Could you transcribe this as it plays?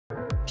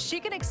she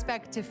can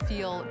expect to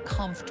feel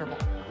comfortable.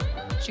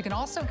 She can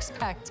also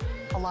expect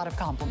a lot of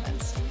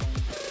compliments.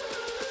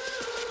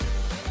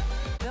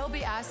 They'll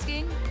be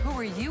asking, who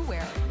are you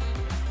wearing?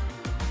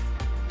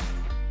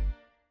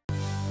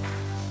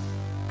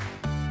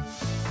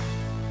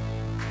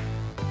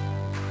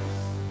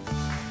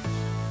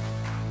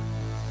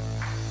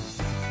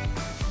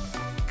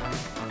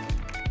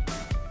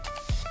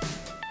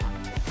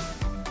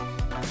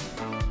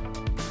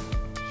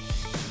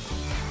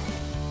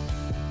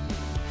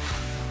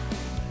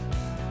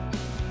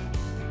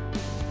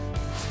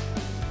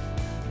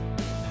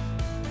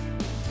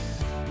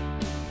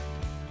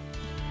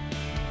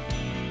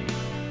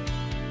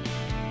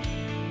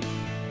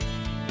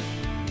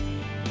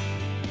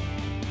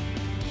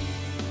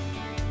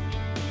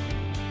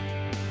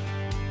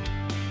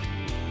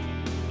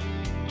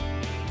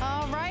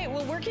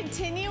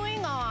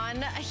 Continuing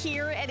on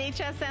here at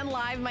HSN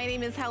Live, my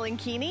name is Helen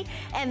Keeney,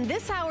 and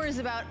this hour is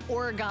about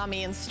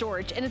origami and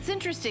storage. And it's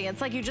interesting,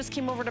 it's like you just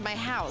came over to my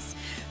house,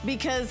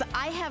 because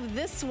I have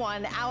this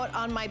one out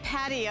on my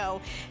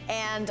patio,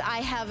 and I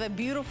have a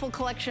beautiful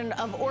collection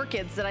of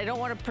orchids that I don't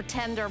want to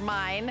pretend are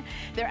mine.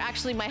 They're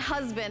actually my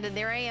husband, and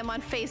there I am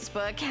on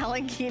Facebook,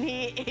 Helen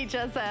Keeney,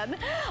 HSN.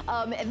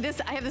 And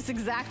this, I have this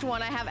exact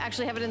one. I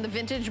actually have it in the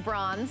vintage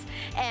bronze.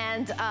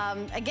 And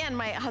again,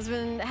 my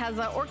husband has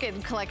an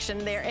orchid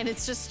collection there, and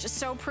it's just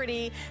so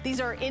pretty. These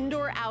are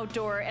indoor,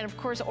 outdoor, and of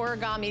course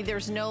origami,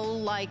 there's no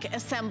like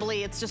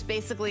assembly. It's just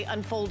basically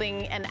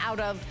unfolding and out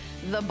of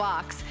the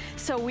box.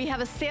 So we have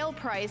a sale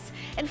price,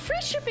 and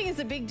free shipping is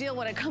a big deal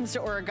when it comes to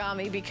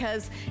origami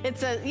because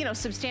it's a, you know,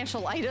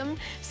 substantial item.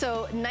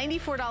 So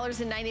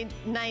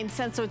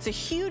 $94.99, so it's a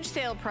huge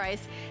sale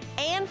price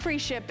and free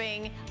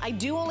shipping. I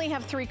do only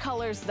have 3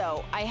 colors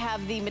though. I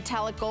have the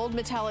metallic gold,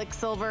 metallic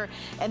silver,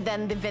 and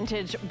then the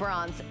vintage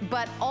bronze.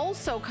 But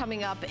also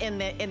coming up in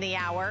the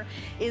hour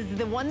is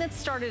the one that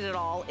started it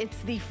all. It's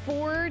the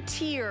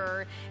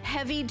 4-tier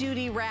heavy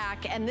duty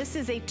rack, and this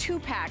is a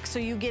 2-pack, so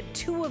you get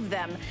 2 of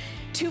them.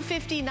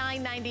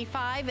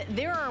 $259.95.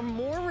 There are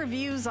more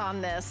reviews on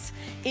this.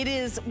 It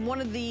is one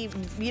of the,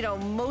 you know,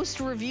 most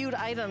reviewed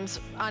items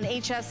on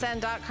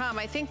hsn.com.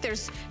 I think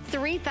there's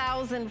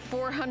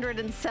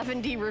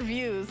 3,470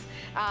 reviews.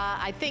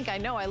 I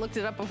know, I looked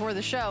it up before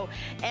the show.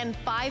 And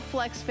 5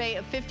 flex pay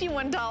of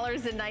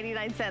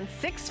 $51.99.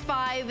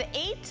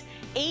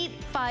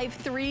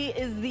 658853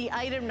 is the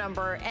item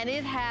number, and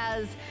it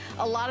has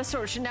a lot of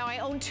storage. Now I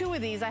own 2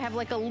 of these. I have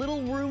like a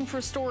little room for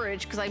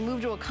storage because I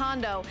moved to a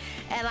condo,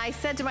 and I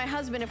said to my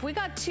husband, if we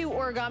got 2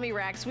 origami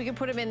racks, we could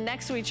put them in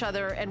next to each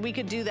other and we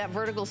could do that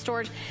vertical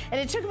storage.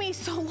 And it took me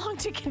so long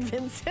to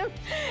convince him.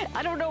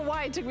 I don't know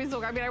why it took me so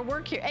long. I mean, I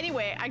work here.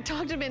 Anyway, I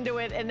talked him into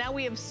it, and now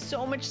we have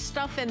so much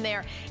stuff in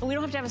there, and we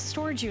don't have to have a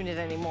storage unit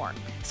anymore.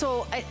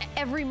 So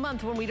every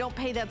month when we don't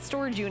pay that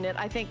storage unit,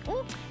 I think,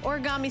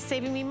 origami's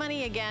saving me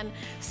money again.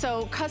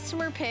 So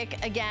customer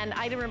pick, again,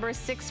 item number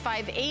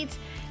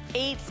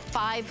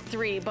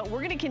 658853. But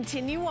we're gonna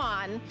continue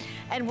on,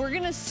 and we're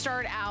gonna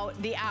start out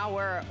the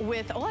hour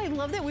with, I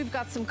love that we've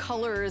got some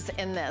colors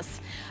in this.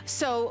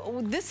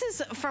 So this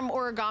is from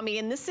Origami,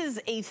 and this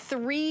is a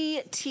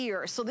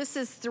 3-tier. So this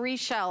is 3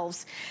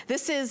 shelves.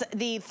 This is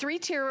the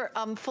 3-tier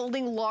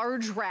folding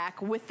large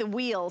rack with the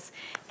wheels.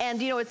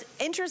 And you know, it's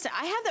interesting.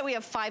 I have that we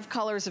have 5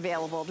 colors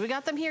available. Do we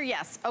got them here?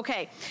 Yes,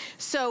 okay.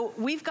 So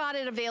we've got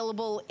it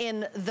available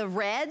in the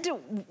red,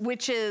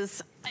 which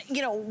is,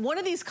 you know, one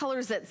of these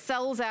colors that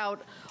sells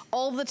out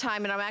all the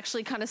time, and I'm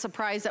actually kind of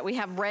surprised that we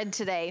have red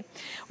today.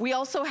 We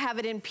also have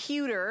it in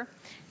pewter.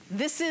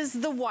 This is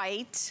the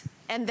white,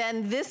 and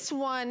then this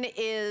one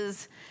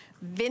is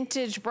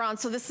vintage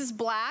bronze. So this is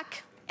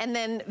black, and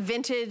then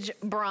vintage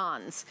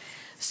bronze.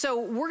 So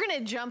we're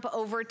gonna jump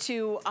over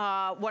to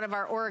one of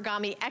our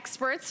origami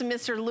experts,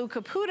 Mr. Lou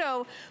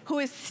Caputo, who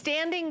is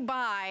standing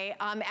by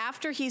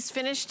after he's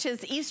finished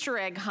his Easter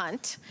egg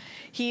hunt.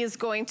 He is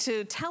going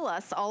to tell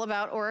us all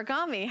about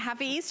origami.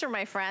 Happy Easter,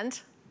 my friend.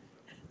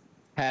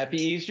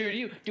 Happy Easter to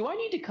you. Do I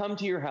need to come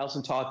to your house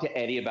and talk to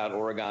Eddie about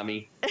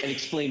origami and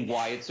explain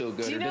why it's so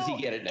good, or does he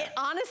get it now?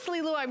 Honestly,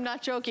 Lou, I'm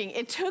not joking.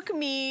 It took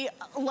me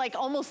like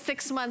almost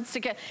 6 months to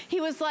get, he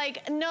was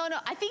like, no,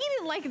 I think he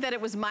didn't like that it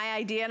was my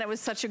idea and it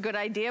was such a good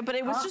idea, but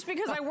it was just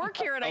because I work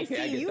here and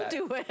Okay, I see you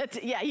do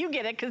it. Yeah, you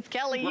get it, because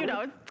Kelly, you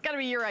know, it's gotta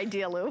be your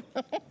idea, Lou.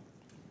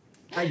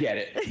 I get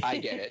it,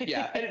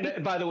 yeah.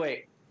 And by the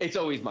way, it's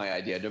always my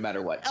idea, no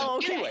matter what. So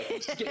okay.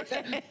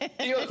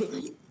 Anyway,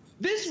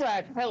 this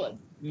rack, Helen,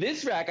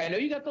 this rack, I know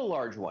you got the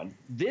large one.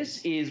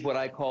 This is what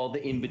I call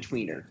the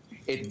in-betweener.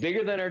 It's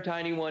bigger than our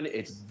tiny one.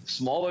 It's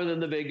smaller than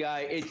the big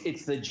guy.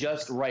 It's the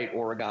just right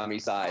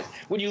origami size.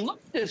 When you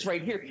look at this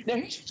right here, now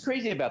here's what's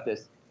crazy about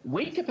this.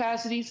 Weight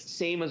capacities,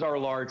 same as our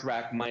large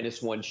rack,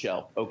 -1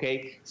 shelf,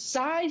 okay?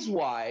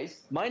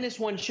 Size-wise,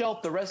 -1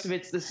 shelf, the rest of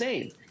it's the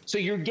same. So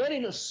you're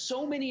getting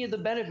so many of the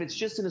benefits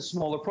just in a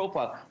smaller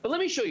profile. But let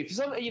me show you.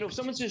 If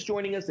someone's just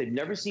joining us, they've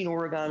never seen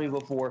origami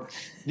before,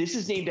 this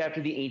is named after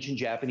the ancient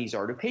Japanese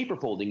art of paper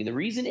folding. And the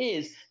reason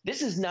is,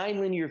 this is 9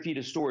 linear feet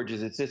of storage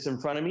as it sits in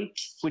front of me.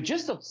 With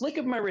just a flick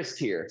of my wrist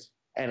here,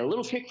 and a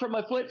little kick from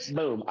my foot,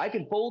 boom, I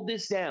can fold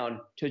this down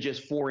to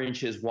just 4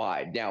 inches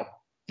wide. Now,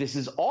 this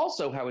is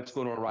also how it's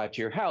going to arrive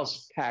to your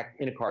house,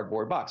 packed in a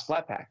cardboard box,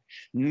 flat pack.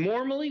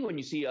 Normally, when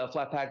you see a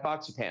flat pack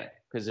box, you panic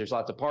because there's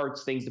lots of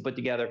parts, things to put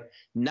together.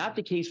 Not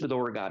the case with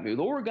Origami. With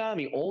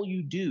Origami, all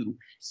you do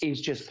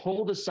is just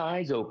pull the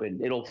sides open.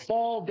 It'll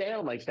fall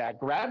down like that.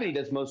 Gravity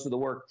does most of the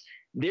work.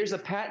 There's a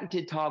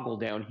patented toggle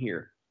down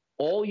here.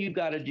 All you've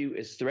got to do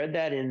is thread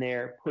that in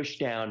there, push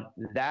down.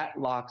 That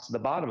locks the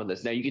bottom of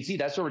this. Now, you can see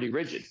that's already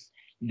rigid.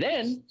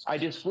 Then I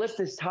just flip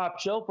this top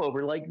shelf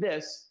over like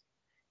this.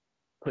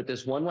 Put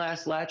this one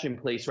last latch in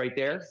place right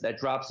there. That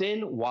drops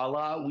in.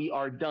 Voila, we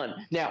are done.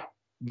 Now,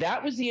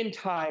 that was the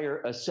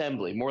entire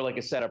assembly, more like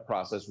a setup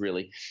process,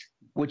 really.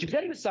 What you've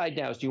got to decide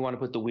now is, do you want to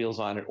put the wheels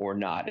on it or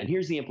not? And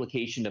here's the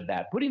implication of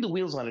that. Putting the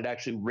wheels on it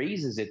actually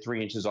raises it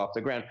 3 inches off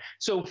the ground.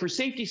 So for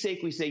safety's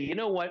sake, we say, you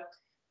know what?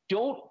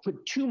 Don't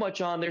put too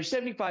much on there.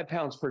 75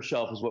 pounds per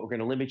shelf is what we're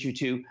going to limit you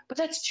to. But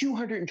that's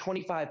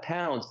 225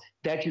 pounds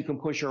that you can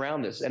push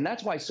around this. And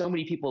that's why so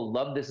many people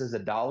love this as a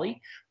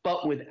dolly.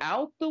 But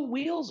without the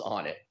wheels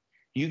on it,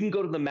 you can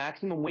go to the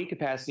maximum weight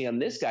capacity on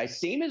this guy,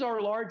 same as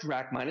our large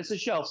rack minus a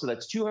shelf. So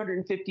that's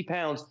 250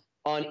 pounds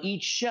on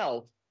each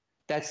shelf.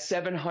 That's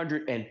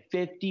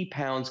 750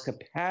 pounds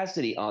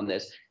capacity on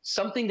this.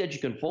 Something that you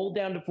can fold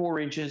down to 4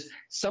 inches,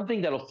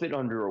 something that'll fit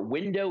under a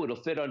window. It'll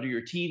fit under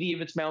your TV if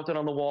it's mounted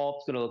on the wall.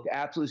 It's going to look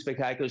absolutely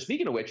spectacular.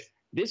 Speaking of which,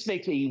 this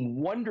makes a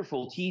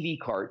wonderful TV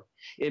cart.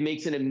 It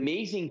makes an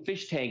amazing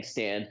fish tank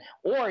stand.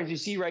 Or as you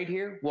see right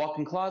here,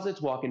 walk-in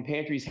closets, walk-in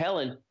pantries.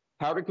 Helen,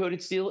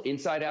 powder-coated steel,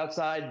 inside,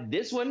 outside.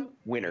 This one,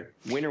 winner,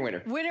 winner,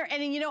 winner. Winner,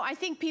 and you know, I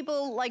think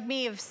people like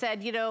me have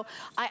said, you know,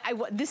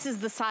 this is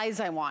the size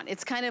I want.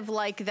 It's kind of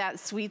like that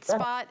sweet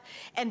spot.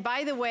 And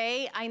by the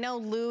way, I know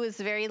Lou is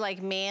very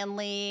like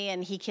manly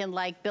and he can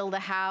like build a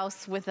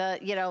house with a,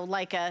 you know,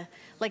 like a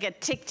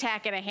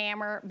tic-tac and a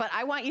hammer. But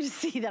I want you to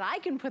see that I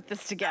can put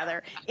this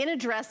together in a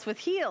dress with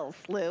heels,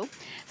 Lou.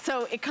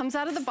 So it comes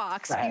out of the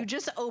box, you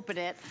just open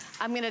it.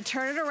 I'm gonna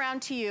turn it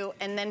around to you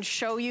and then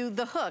show you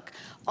the hook.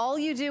 All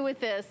you do with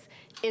this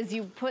is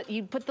you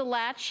put the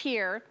latch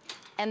here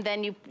and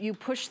then you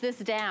push this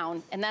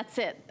down and that's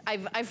it.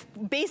 I've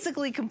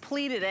basically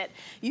completed it.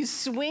 You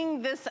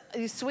swing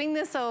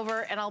this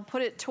over and I'll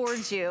put it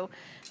towards you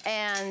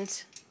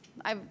and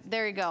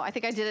there you go. I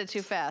think I did it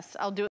too fast.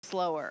 I'll do it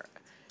slower.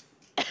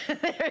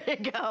 There you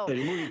go.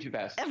 You're moving too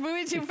fast. I'm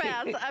moving too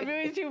fast. I'm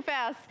moving too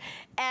fast.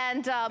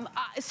 And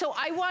so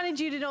I wanted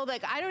you to know,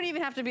 like, I don't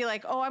even have to be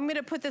like, oh, I'm going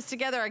to put this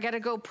together. I got to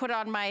go put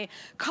on my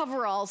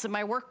coveralls and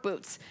my work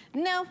boots.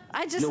 No,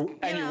 I just, you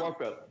know,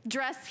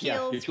 dress,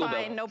 heels,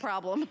 fine, no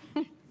problem.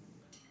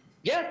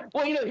 Yeah,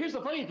 well, you know, here's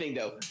the funny thing,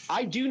 though.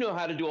 I do know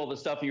how to do all the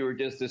stuff you were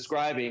just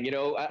describing, you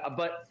know,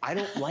 but I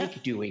don't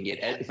like doing it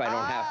if I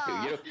don't have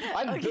to.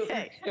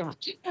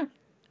 You know,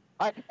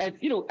 and,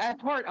 you know, at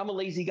heart, I'm a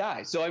lazy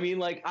guy. So, I mean,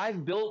 like,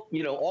 I've built,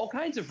 you know, all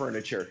kinds of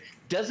furniture.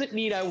 Doesn't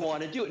mean I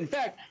want to do it. In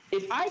fact,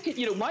 if I could,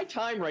 you know, my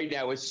time right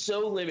now is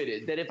so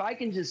limited that if I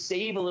can just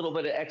save a little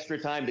bit of extra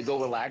time to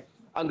go relax,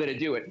 I'm going to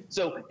do it.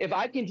 So if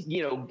I can,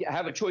 you know,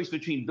 have a choice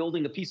between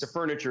building a piece of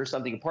furniture,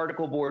 something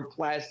particle board,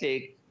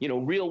 plastic, you know,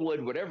 real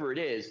wood, whatever it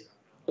is,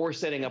 or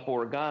setting up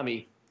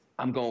origami,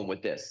 I'm going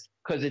with this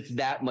because it's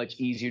that much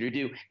easier to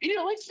do. You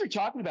know, like we're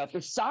talking about,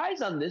 the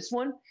size on this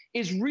one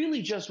is really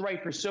just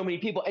right for so many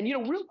people. And, you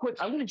know, real quick,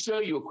 I'm going to show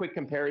you a quick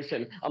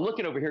comparison. I'm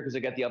looking over here because I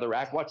got the other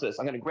rack. Watch this.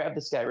 I'm going to grab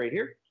this guy right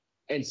here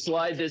and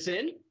slide this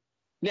in.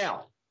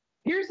 Now,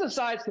 here's the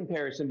size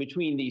comparison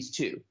between these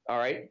two, all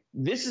right?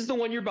 This is the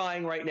one you're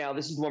buying right now.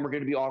 This is the one we're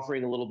going to be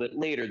offering a little bit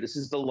later. This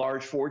is the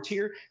large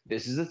 4-tier.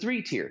 This is the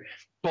 3-tier.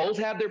 Both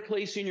have their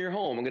place in your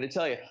home. I'm going to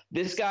tell you,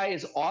 this guy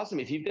is awesome.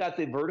 If you've got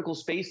the vertical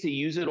space to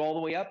use it all the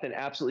way up, then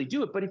absolutely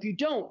do it. But if you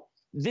don't,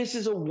 this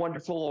is a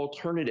wonderful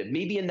alternative.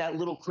 Maybe in that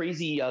little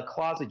crazy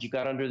closet you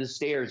got under the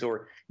stairs,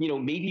 or, you know,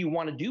 maybe you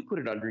want to put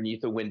it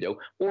underneath a window,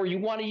 or you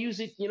want to use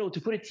it, you know,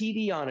 to put a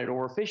TV on it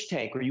or a fish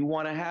tank, or you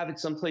want to have it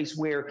someplace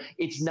where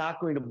it's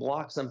not going to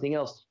block something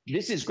else.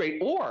 This is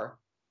great. Or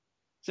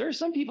there are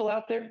some people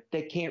out there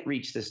that can't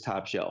reach this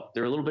top shelf.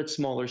 They're a little bit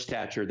smaller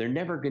stature. They're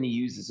never going to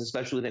use this,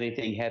 especially with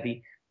anything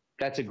heavy.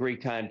 That's a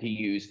great time to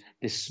use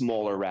this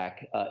smaller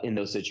rack in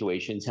those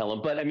situations,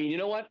 Helen. But I mean, you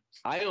know what?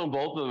 I own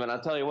both of them, and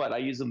I'll tell you what, I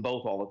use them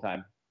both all the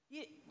time.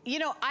 You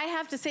know, I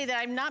have to say that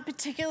I'm not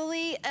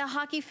particularly a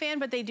hockey fan,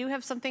 but they do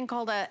have something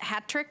called a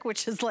hat trick,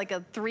 which is like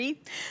a 3.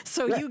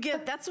 So you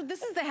get,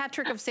 this is the hat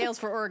trick of sales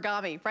for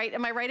origami, right?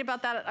 Am I right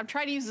about that? I'm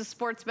trying to use a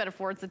sports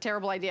metaphor. It's a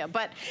terrible idea,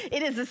 but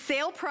it is a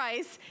sale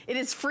price. It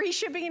is free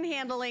shipping and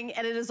handling,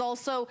 and it is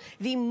also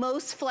the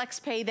most flex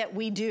pay that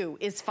we do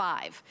is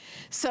 5.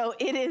 So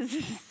it is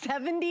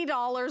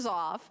 $70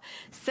 off,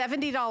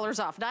 $70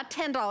 off, not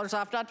 $10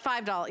 off, not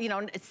 $5, you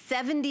know,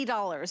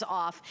 $70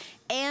 off.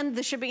 and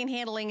the shipping and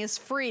handling is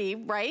free,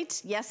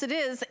 right? Yes, it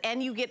is,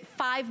 and you get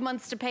 5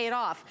 months to pay it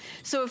off.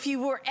 So if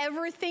you were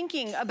ever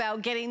thinking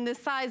about getting this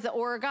size of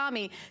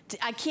Origami,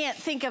 I can't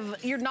think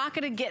of, you're not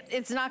gonna get,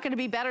 it's not gonna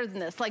be better than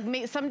this. Like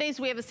some days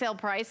we have a sale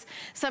price,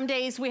 some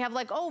days we have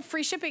like, oh,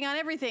 free shipping on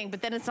everything,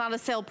 but then it's not a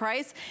sale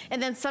price.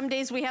 And then some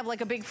days we have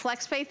like a big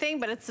flex pay thing,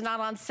 but it's not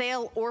on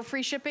sale or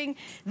free shipping.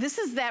 This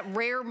is that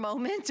rare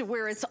moment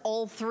where it's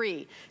all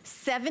three.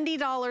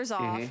 $70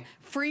 off,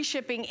 free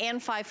shipping,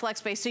 and 5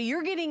 flex pay. So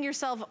you're getting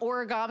yourself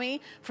Origami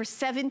for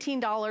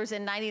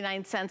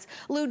 $17.99.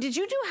 Lou, did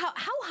you do,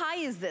 how high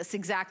is this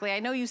exactly? I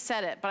know you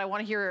said it, but I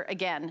want to hear it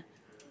again.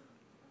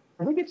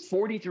 I think it's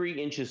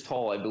 43 inches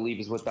tall, I believe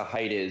is what the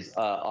height is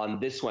on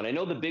this one. I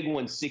know the big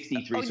one's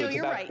 63, oh, so no, it's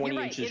about 20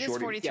 inches shorter. It is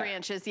 43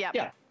 inches, yeah.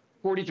 Yeah.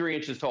 43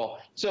 inches tall.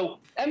 So,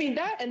 I mean,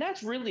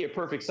 that's really a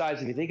perfect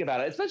size if you think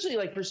about it, especially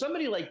like for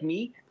somebody like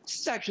me, this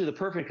is actually the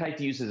perfect height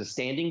to use as a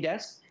standing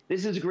desk.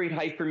 This is a great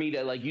height for me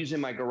to like use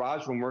in my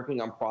garage when working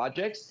on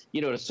projects,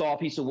 you know, to saw a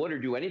piece of wood or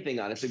do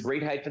anything on it. It's a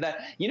great height for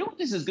that. You know what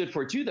this is good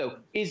for too, though,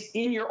 is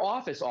in your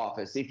office.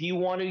 If you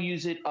want to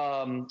use it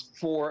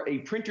for a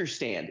printer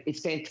stand,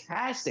 it's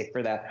fantastic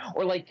for that.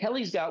 Or like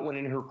Kelly's got one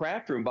in her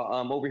craft room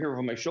over here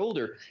over my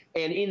shoulder.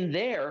 And in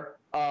there,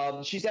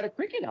 she's got a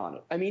Cricut on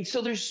it. I mean,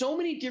 so there's so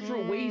many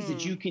different ways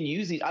that you can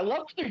use these. I love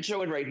what they're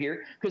showing right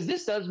here because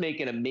this does make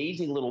an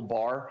amazing little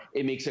bar.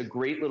 It makes a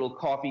great little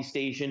coffee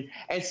station.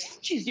 And see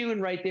what she's doing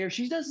right there?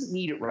 She doesn't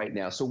need it right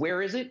now. So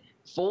where is it?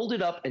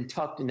 Folded up and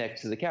tucked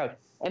next to the couch.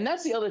 And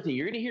that's the other thing.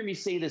 You're going to hear me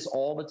say this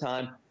all the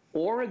time.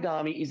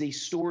 Origami is a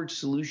storage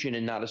solution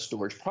and not a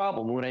storage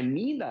problem. What I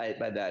mean by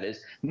that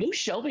is most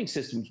shelving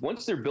systems,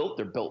 once they're built,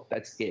 they're built.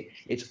 That's it.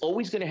 It's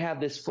always going to have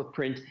this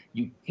footprint.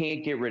 You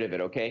can't get rid of it,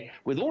 okay?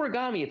 With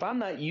Origami, if I'm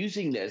not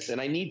using this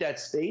and I need that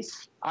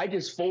space, I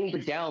just fold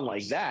it down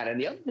like that. And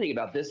the other thing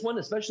about this one,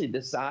 especially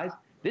this size,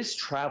 this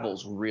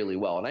travels really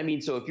well. And I mean,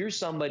 so if you're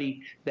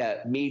somebody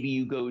that maybe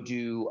you go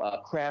do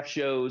craft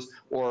shows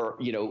or,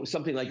 you know,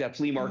 something like that,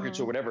 flea markets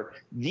or whatever,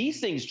 these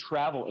things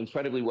travel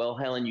incredibly well,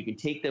 Helen. You can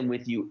take them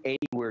with you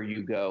anywhere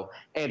you go.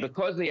 And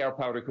because they are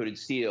powder coated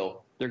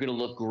steel, they're going to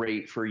look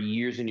great for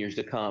years and years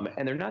to come.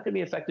 And they're not going to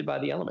be affected by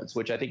the elements,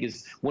 which I think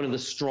is one of the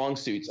strong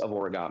suits of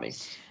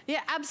Origami.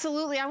 Yeah,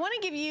 absolutely. I want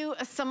to give you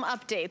some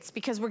updates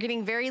because we're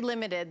getting very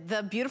limited.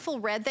 The beautiful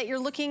red that you're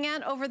looking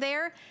at over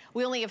there,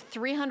 we only have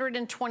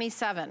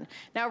 327.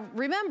 Now,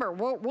 remember,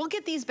 we'll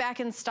get these back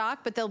in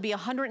stock, but they'll be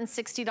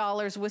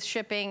 $160 with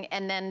shipping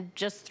and then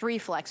just 3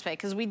 flex pay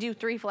because we do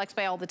 3 flex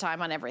pay all the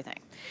time on everything.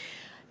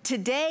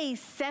 Today,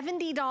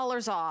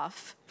 $70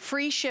 off,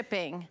 free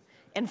shipping,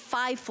 and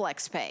 5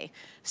 flex pay.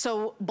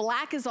 So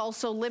black is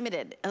also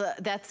limited.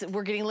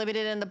 We're getting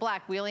limited in the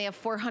black. We only have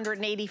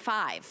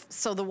 485.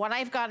 So the one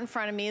I've got in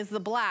front of me is the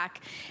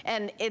black,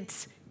 and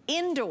it's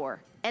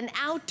indoor and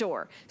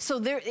outdoor. So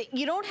there,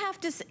 you don't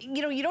have to,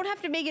 you don't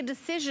have to make a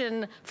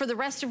decision for the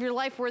rest of your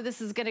life where this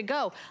is gonna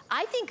go.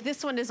 I think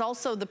this one is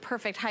also the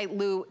perfect height,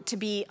 Lou, to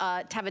be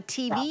to have a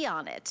TV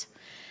on it,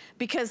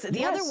 because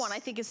the other one I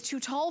think is too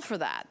tall for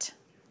that.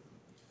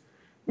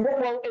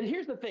 Well, and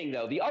here's the thing,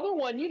 though. The other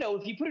one, you know,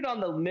 if you put it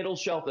on the middle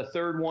shelf, the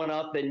third one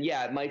up, then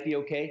yeah, it might be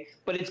okay.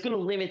 But it's going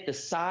to limit the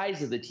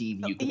size of the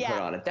TV you can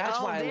put on it.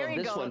 That's why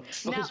I love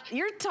this one. Now,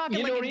 you're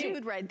talking like a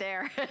dude right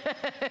there.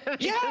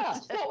 Yeah.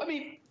 No, I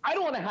mean, I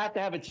don't want to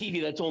have a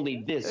TV that's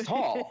only this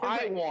tall.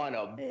 I want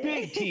a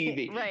big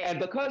TV. And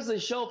because the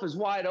shelf is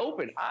wide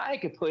open, I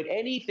could put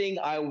anything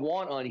I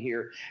want on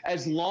here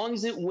as long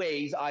as it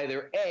weighs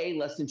either A,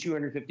 less than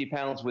 250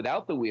 pounds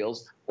without the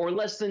wheels, or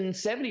less than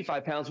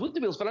 75 pounds with the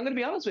wheels. But I'm going to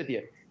be honest with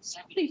you,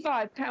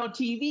 75-pound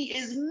TV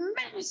is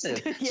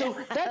massive. So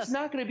that's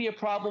not going to be a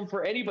problem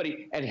for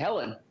anybody. And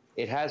Helen,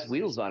 it has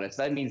wheels on it.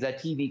 So that means that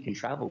TV can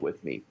travel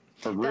with me.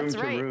 From room to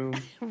room,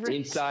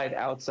 inside,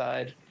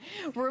 outside.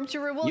 Room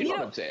to room. Well, you know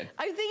what I'm saying.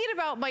 I'm thinking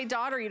about my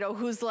daughter, you know,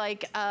 who's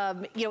like,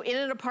 you know, in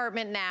an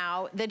apartment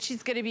now. Then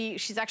she's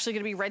actually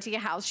gonna be renting a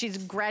house. She's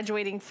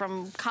graduating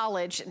from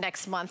college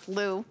next month.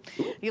 Lou,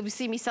 you'll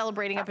see me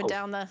celebrating up and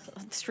down the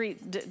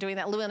street doing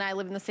that. Lou and I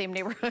live in the same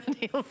neighborhood.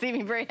 You'll see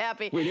me very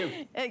happy. We do.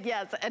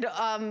 Yes,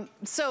 and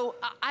so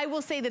I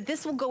will say that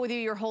this will go with you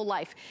your whole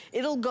life.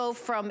 It'll go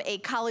from a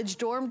college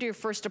dorm to your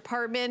first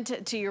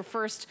apartment to your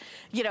first,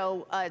 you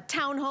know,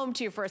 townhome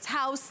to your first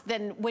house.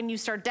 Then when you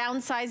start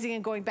downsizing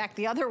and going back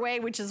the other way,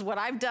 which is what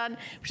I've done,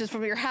 which is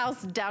from your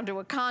house down to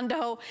a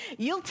condo,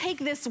 you'll take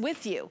this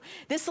with you.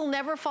 This will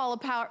never fall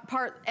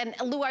apart. And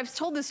Lou, I've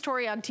told this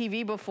story on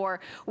TV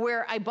before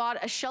where I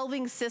bought a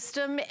shelving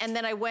system and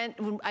then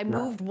I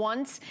moved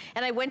once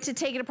and I went to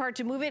take it apart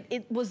to move it.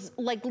 It was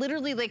like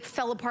literally like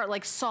fell apart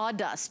like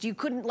sawdust. You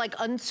couldn't like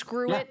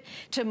unscrew it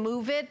to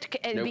move it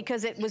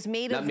because it was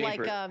made of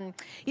like,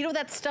 you know,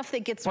 that stuff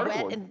that gets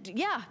wet and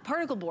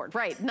particle board,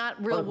 right?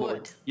 Not real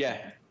wood.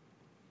 Yeah.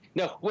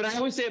 No, what I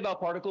always say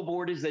about particle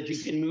board is that you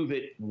can move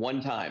it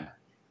one time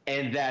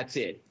and that's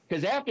it.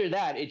 Because after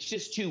that, it's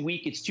just too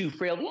weak, it's too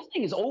frail. The other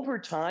thing is over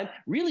time,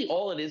 really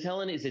all it is,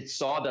 Helen, is it's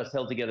sawdust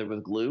held together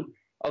with glue.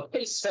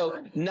 Okay,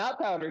 so not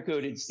powder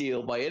coated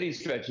steel by any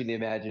stretch of the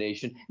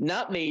imagination,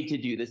 not made to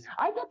do this.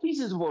 I've got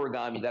pieces of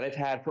origami that I've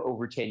had for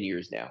over 10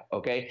 years now,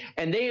 okay?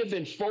 And they have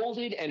been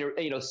folded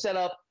and set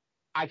up.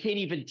 I can't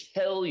even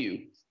tell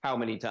you how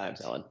many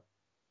times, Helen.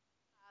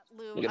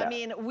 Lou, I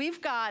mean,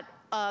 we've got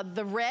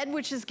the red,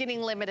 which is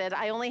getting limited.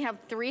 I only have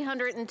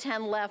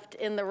 310 left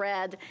in the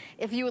red.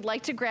 If you would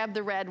like to grab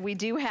the red, we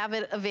do have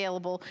it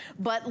available.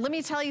 But let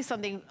me tell you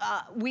something.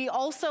 We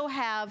also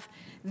have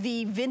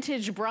the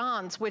vintage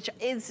bronze, which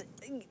is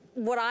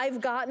what I've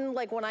gotten,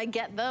 like when I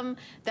get them,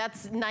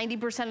 that's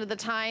 90% of the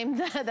time.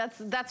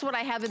 that's what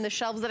I have in the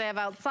shelves that I have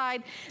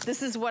outside.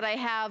 This is what I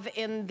have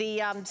in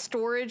the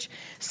storage.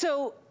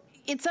 So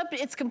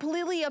it's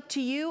completely up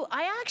to you.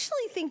 I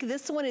actually think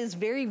this one is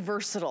very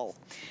versatile.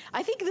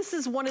 I think this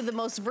is one of the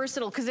most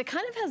versatile because it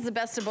kind of has the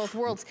best of both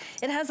worlds.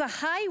 It has a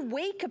high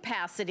weight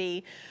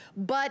capacity,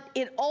 but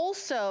it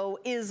also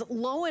is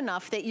low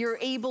enough that you're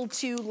able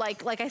to,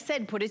 like I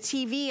said, put a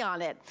TV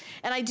on it.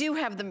 And I do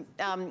have the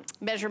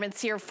measurements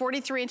here,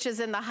 43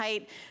 inches in the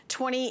height,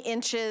 20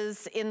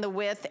 inches in the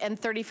width, and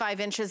 35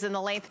 inches in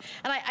the length.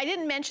 And I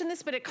didn't mention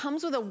this, but it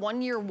comes with a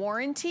 1-year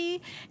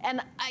warranty.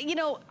 And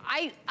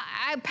I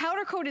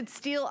powder coated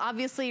steel,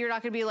 obviously you're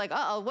not gonna be like,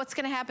 uh-oh, what's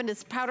gonna happen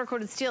to powder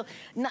coated steel?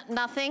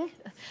 Nothing,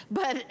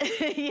 but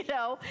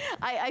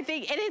I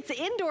think, and it's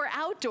indoor,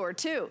 outdoor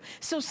too.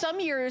 So some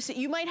years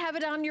you might have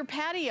it on your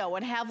patio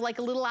and have like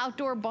a little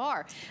outdoor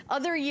bar.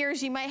 Other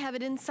years you might have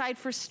it inside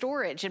for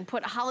storage and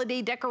put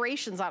holiday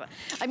decorations on it.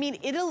 I mean,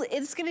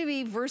 it's gonna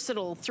be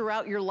versatile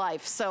throughout your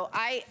life. So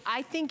I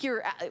think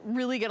you're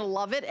really gonna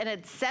love it. And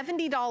it's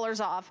 $70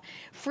 off,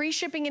 free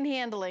shipping and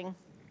handling.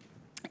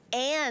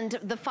 And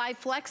the 5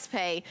 flex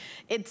pay,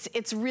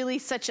 it's really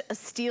such a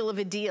steal of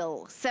a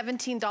deal.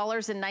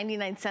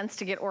 $17.99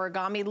 to get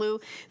origami, Lou.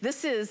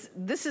 This is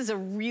a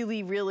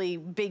really, really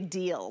big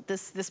deal,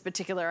 this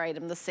particular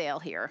item, the sale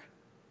here.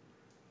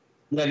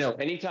 Yeah, no,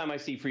 anytime I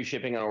see free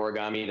shipping on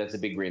origami, that's a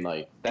big green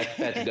light.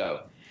 That's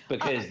go.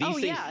 Because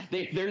these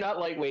things, they're not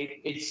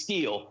lightweight, it's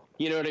steel.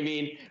 You know what I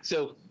mean?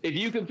 So if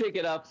you can pick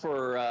it up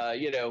for,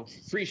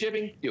 free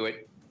shipping, do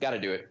it. Gotta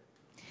do it.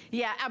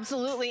 Yeah,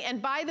 absolutely.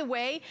 And by the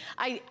way,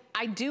 I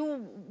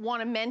do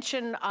want to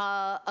mention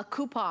a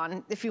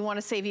coupon if you want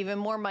to save even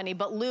more money.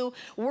 But Lou,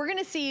 we're going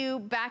to see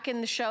you back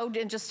in the show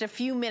in just a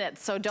few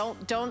minutes. So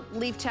don't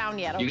leave town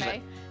yet,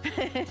 okay?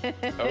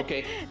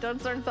 Okay. Don't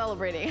start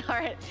celebrating. All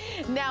right.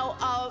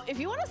 Now, if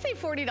you want to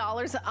save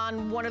 $40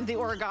 on one of the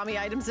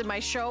origami items in my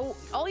show,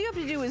 all you have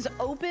to do is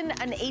open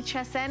an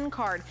HSN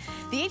card.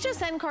 The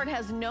HSN card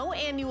has no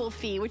annual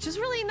fee, which is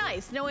really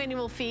nice. No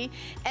annual fee.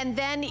 And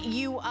then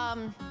you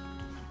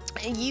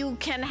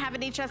can have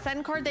an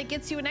HSN card that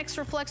gets you an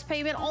extra flex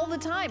payment all the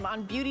time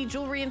on beauty,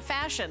 jewelry, and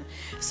fashion.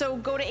 So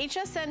go to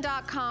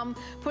hsn.com,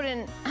 put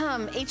in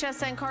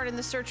HSN card in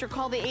the search, or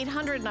call the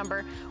 800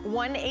 number,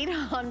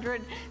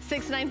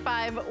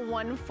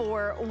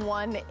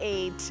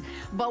 1-800-695-1418.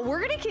 But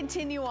we're gonna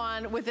continue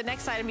on with the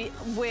next item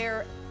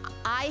where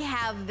I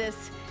have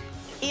this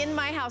in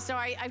my house. Now,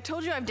 I've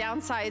told you I've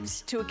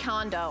downsized to a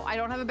condo. I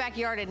don't have a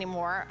backyard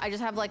anymore. I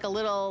just have like a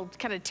little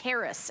kind of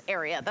terrace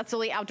area. That's the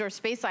only outdoor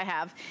space I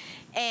have.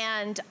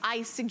 And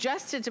I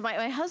suggested to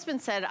my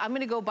husband said, I'm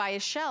gonna go buy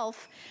a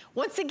shelf.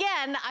 Once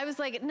again, I was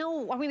like,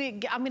 no, I'm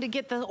gonna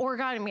get the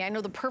origami. I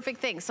know the perfect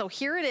thing. So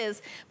here it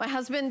is. My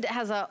husband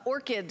has an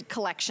orchid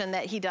collection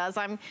that he does.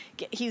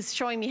 He's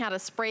showing me how to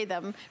spray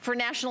them for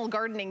National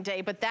Gardening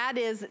Day, but that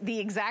is the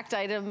exact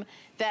item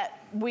that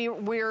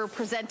we're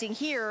presenting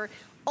here.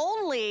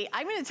 Only,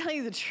 I'm gonna tell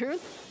you the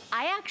truth,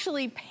 I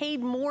actually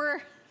paid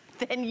more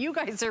than you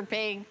guys are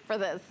paying for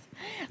this.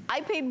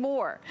 I paid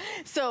more.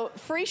 So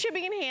free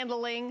shipping and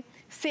handling,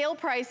 sale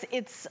price,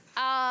 it's,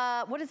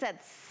 what is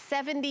that,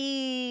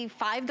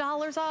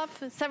 $75 off?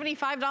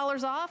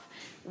 $75 off?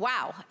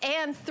 Wow.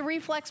 And 3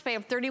 flex pay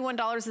of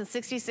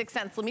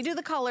 $31.66. Let me do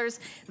the colors.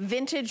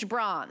 Vintage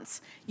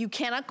bronze. You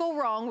cannot go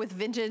wrong with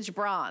vintage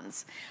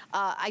bronze.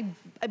 I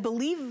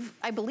believe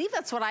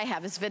that's what I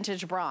have is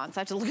vintage bronze.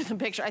 I have to look at the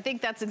picture. I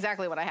think that's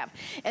exactly what I have.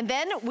 And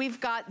then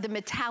we've got the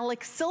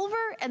metallic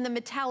silver and the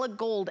metallic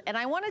gold. And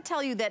I want to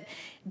tell you that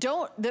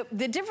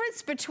the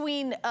difference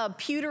between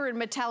pewter and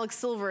metallic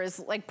silver is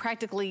like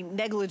practically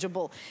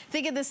negligible.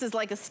 Think of this as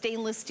like a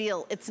stainless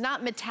steel. It's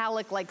not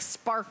metallic like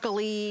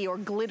sparkly or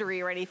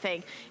glittery or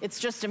anything. It's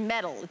just a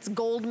metal. It's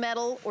gold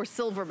metal or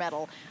silver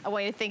metal. I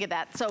want you to think of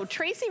that. So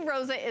Tracy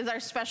Rosa is our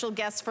special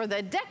guest for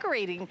the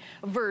decorating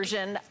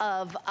version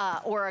of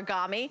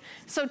origami.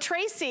 So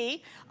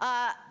Tracy,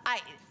 I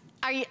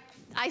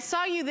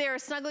saw you there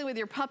snuggling with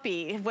your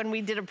puppy when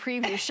we did a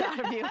preview shot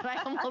of you, and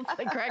I almost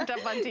like cracked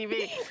up on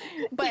TV.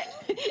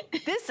 But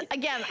this,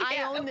 again,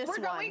 I own this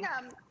one.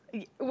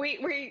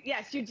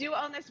 Yes, you do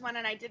own this one,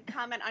 and I did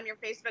comment on your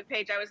Facebook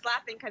page. I was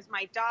laughing because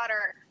my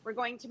daughter, we're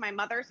going to my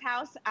mother's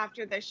house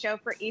after the show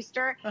for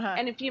Easter,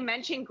 and if you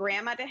mention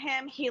grandma to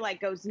him, he like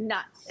goes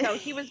nuts. So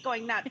he was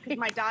going nuts because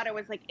my daughter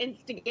was like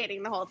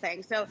instigating the whole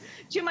thing. So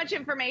too much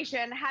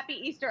information. Happy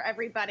Easter,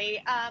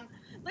 everybody.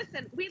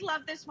 listen, we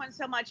love this one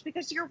so much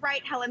because you're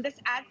right, Helen. This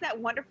adds that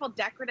wonderful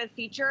decorative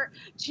feature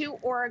to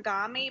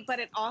origami, but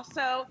it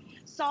also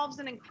solves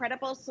an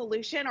incredible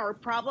solution or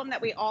problem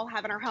that we all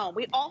have in our home.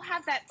 We all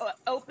have that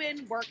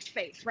open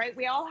workspace, right?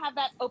 We all have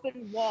that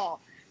open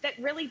wall that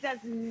really does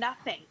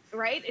nothing,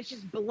 right? It's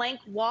just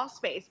blank wall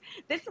space.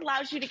 This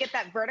allows you to get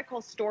that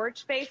vertical storage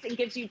space and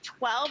gives you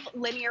 12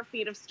 linear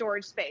feet of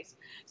storage space.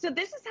 So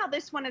this is how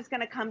this one is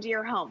gonna come to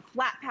your home,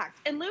 flat packed.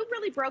 And Lou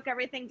really broke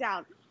everything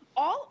down.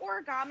 All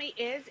origami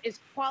is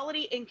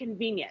quality and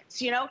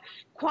convenience, you know?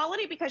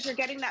 Quality because you're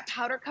getting that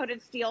powder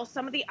coated steel.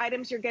 Some of the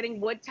items you're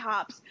getting wood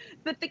tops,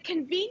 but the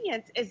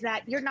convenience is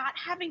that you're not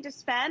having to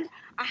spend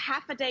a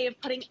half a day of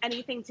putting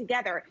anything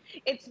together.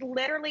 It's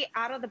literally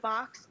out of the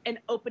box and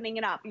opening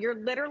it up. You're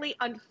literally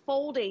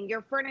unfolding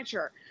your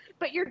furniture,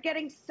 but you're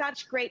getting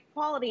such great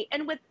quality.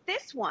 And with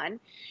this one,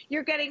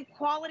 you're getting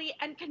quality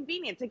and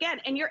convenience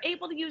again, and you're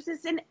able to use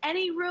this in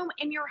any room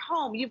in your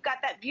home. You've got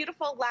that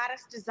beautiful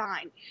lattice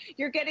design.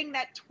 You're getting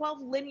that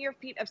 12 linear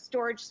feet of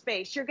storage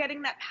space. You're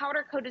getting that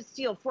powder coated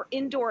steel for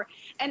indoor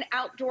and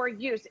outdoor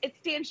use. It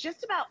stands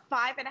just about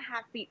 5.5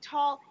 feet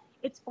tall.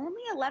 It's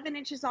only 11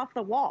 inches off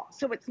the wall.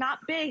 So it's not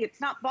big,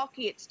 it's not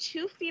bulky, it's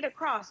 2 feet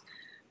across.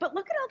 But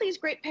look at all these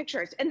great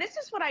pictures. And this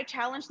is what I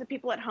challenge the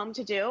people at home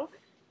to do.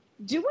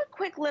 Do a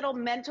quick little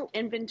mental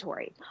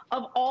inventory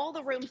of all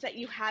the rooms that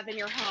you have in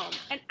your home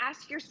and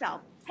ask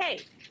yourself,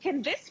 hey,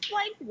 can this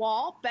blank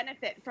wall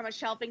benefit from a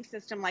shelving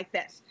system like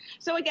this?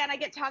 So again, I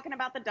get talking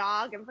about the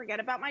dog and forget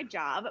about my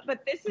job,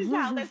 but this is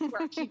how this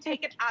works. You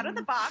take it out of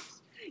the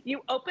box,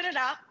 you open it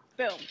up,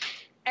 boom.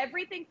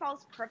 Everything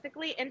falls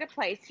perfectly into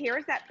place.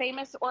 Here's that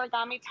famous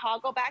origami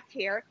toggle back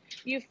here.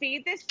 You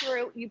feed this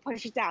through, you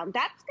push it down.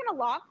 That's gonna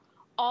lock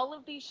all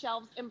of these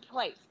shelves in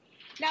place.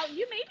 Now,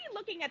 you may be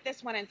looking at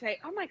this one and say,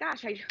 oh my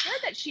gosh, I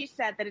heard that she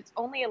said that it's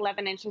only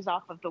 11 inches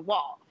off of the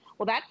wall.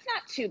 Well, that's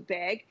not too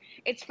big.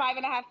 It's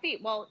 5.5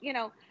 feet. Well, you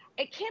know,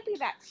 it can't be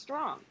that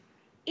strong.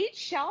 Each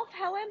shelf,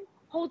 Helen,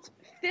 holds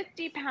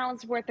 50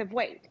 pounds worth of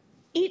weight.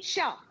 Each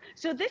shelf.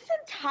 So this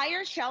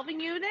entire shelving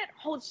unit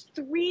holds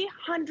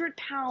 300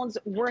 pounds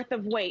worth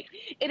of weight.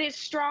 It is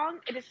strong,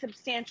 it is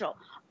substantial.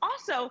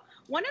 Also,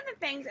 one of the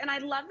things, and I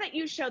love that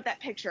you showed that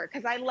picture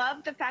because I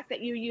love the fact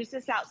that you use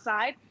this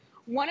outside.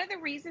 One of the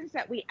reasons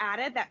that we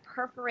added that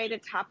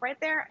perforated top right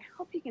there, I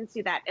hope you can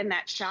see that in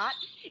that shot,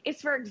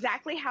 is for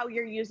exactly how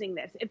you're using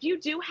this. If you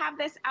do have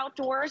this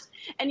outdoors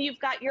and you've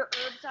got your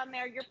herbs on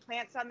there, your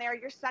plants on there,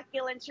 your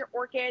succulents, your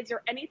orchids,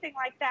 or anything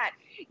like that,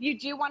 you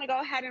do want to go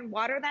ahead and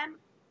water them,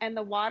 and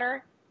the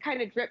water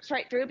kind of drips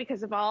right through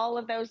because of all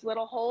of those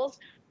little holes.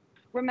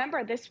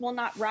 Remember, this will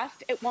not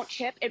rust, it won't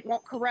chip, it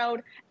won't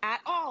corrode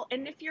at all.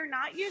 And if you're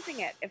not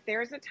using it, if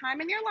there's a time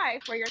in your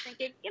life where you're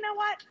thinking, you know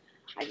what,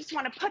 I just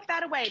want to put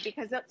that away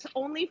because it's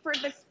only for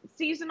this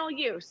seasonal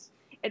use,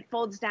 it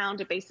folds down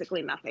to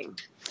basically nothing.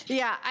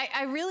 Yeah,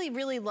 I really,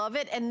 really love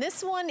it. And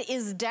this one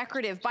is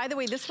decorative. By the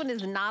way, this one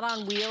is not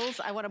on wheels.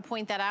 I want to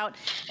point that out.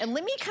 And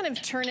let me kind of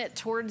turn it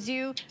towards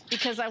you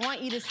because I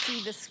want you to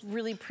see this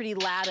really pretty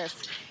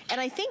lattice.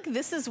 And I think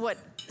this is what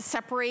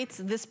separates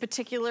this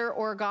particular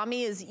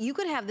origami is you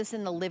could have this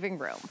in the living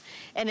room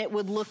and it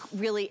would look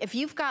really, if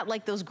you've got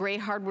like those gray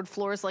hardwood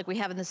floors like we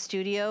have in the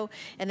studio,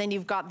 and then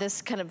you've got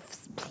this kind of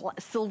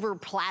silver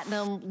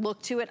platinum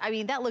look to it, I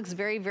mean, that looks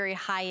very, very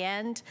high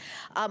end.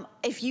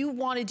 If you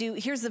want to do,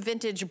 here's the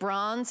vintage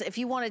bronze. If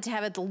you wanted to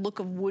have it the look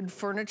of wood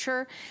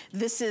furniture,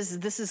 this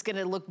is going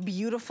to look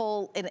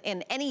beautiful in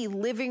any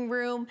living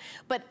room.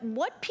 But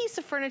what piece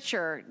of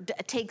furniture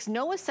takes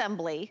no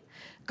assembly,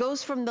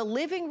 goes from the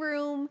living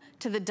room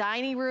to the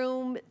dining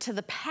room to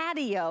the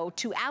patio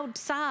to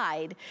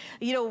outside,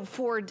 you know,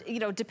 for, you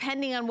know,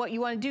 depending on what you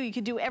want to do, you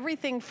could do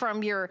everything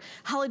from your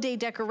holiday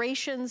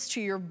decorations to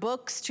your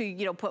books to,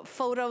 you know, put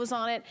photos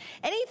on it.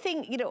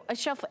 Anything, you know, a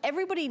shelf,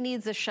 everybody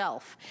needs a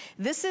shelf.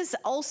 This is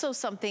also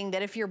something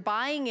that if you're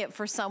buying it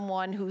for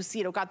someone who's,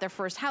 you know, got their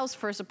first house,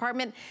 first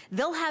apartment,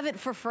 they'll have it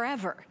for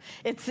forever.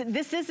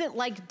 This isn't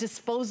like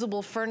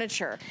disposable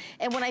furniture.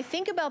 And when I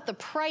think about the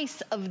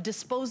price of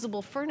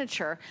disposable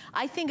furniture,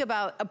 I think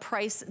about a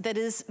price that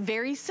is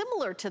very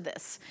similar to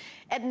this.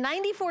 At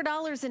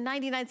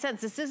 $94.99,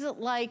 this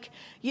isn't like,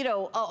 you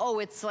know, oh,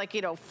 it's like,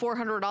 you know,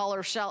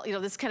 $400 shelf, you know,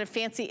 this kind of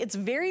fancy. It's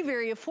very,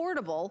 very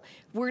affordable.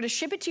 We're gonna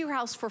ship it to your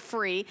house for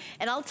free.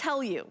 And I'll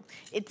tell you,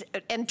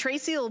 and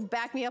Tracy will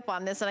back me up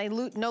on this, and I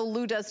know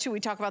Lou does too, we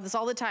talk about this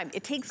all the time.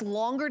 It takes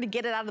longer to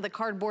get it out of the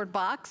cardboard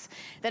box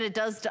than it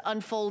does to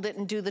unfold it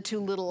and do the 2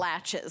 little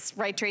latches.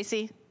 Right,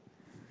 Tracy?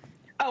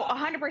 Oh,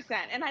 100%.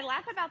 And I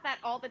laugh about that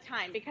all the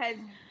time because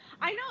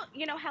I know,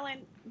 you know, Helen,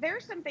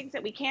 there's some things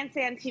that we can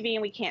say on TV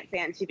and we can't say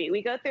on TV.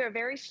 We go through a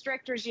very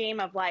strict regime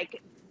of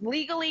like,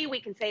 legally,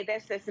 we can say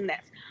this, this, and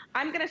this.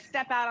 I'm going to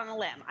step out on a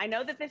limb. I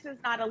know that this is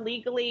not a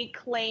legally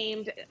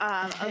claimed,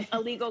 a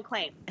legal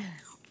claim.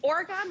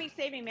 Origami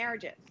saving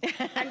marriages.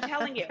 I'm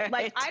telling you. Right.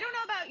 Like, I don't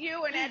know about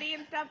you and Eddie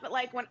and stuff, but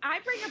like when I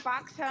bring a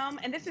box home,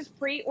 and this is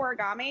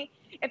pre-origami,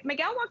 if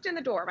Miguel walked in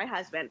the door, my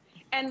husband,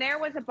 and there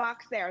was a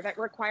box there that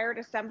required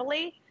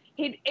assembly,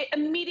 he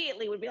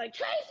immediately would be like,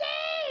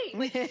 Tracy,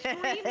 wait, like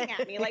screaming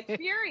at me, like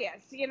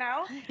furious, you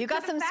know? You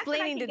got some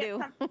splaining to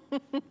do.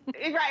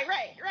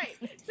 Right.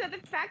 So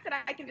the fact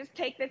that I can just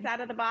take this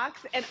out of the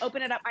box and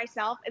open it up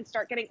myself and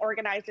start getting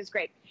organized is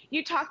great.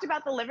 You talked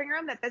about the living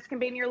room, that this can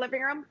be in your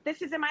living room.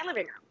 This is in my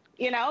living room.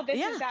 You know, this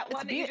is that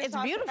one that you just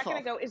saw a second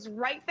ago is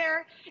right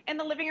there in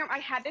the living room. I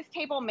had this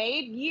table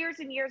made years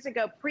and years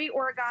ago,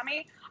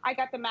 pre-origami. I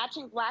got the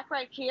matching black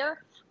right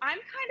here. I'm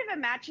kind of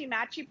a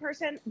matchy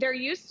person. There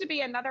used to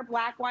be another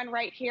black one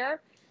right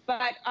here,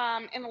 but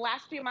in the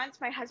last few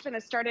months, my husband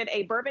has started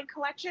a bourbon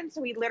collection.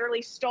 So he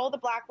literally stole the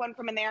black one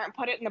from in there and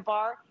put it in the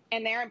bar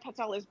in there and puts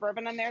all his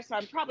bourbon in there. So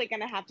I'm probably going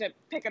to have to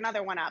pick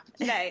another one up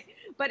today,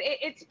 but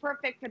it's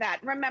perfect for that.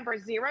 Remember,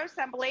 zero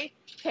assembly,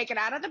 take it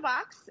out of the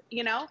box.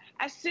 You know,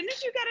 as soon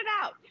as you get it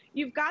out,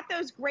 you've got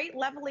those great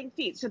leveling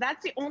feet. So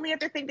that's the only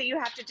other thing that you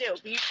have to do.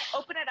 You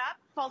open it up,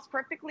 falls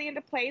perfectly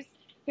into place.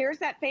 Here's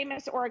that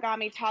famous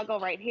origami toggle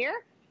right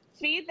here.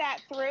 Feed that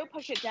through,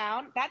 push it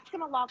down. That's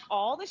going to lock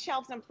all the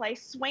shelves in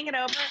place, swing it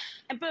over,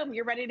 and boom,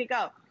 you're ready to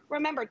go.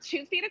 Remember,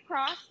 2 feet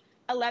across,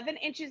 11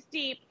 inches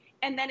deep,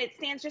 and then it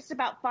stands just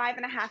about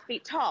 5.5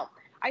 feet tall.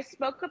 I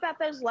spoke about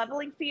those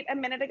leveling feet a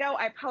minute ago.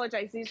 I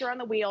apologize. These are on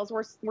the wheels.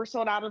 We're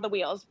sold out of the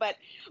wheels. But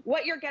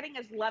what you're getting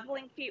is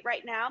leveling feet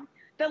right now.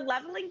 The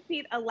leveling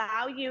feet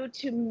allow you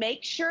to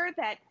make sure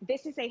that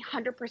this is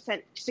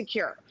 100%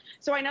 secure.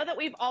 So I know that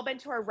we've all been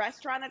to a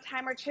restaurant a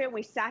time or two, and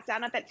we sat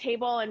down at that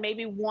table and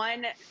maybe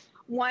one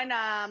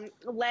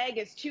leg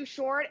is too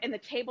short and the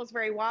table's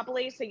very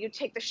wobbly. So you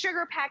take the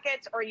sugar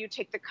packets or you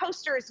take the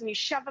coasters and you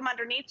shove them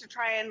underneath to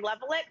try and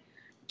level it.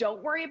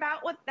 Don't worry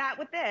about that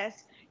with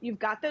this. You've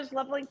got those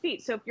leveling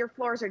feet. So if your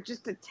floors are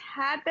just a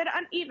tad bit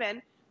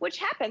uneven, which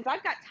happens,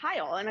 I've got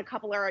tile and a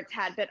couple are a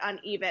tad bit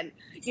uneven.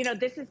 You know,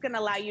 this is going to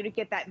allow you to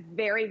get that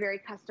very, very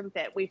custom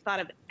fit. We've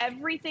thought of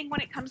everything when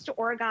it comes to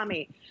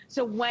origami.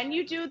 So when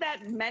you do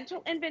that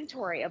mental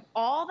inventory of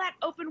all that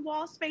open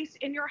wall space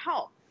in your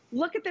home,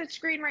 look at the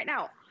screen right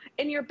now.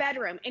 In your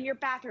bedroom, in your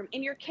bathroom,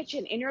 in your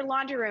kitchen, in your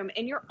laundry room,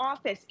 in your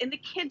office, in the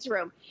kids'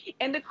 room,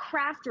 in the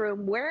craft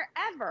room,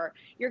 wherever,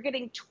 you're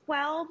getting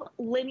 12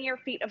 linear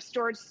feet of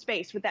storage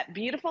space with that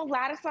beautiful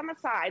lattice on the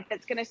side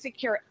that's going to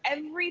secure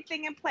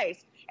everything in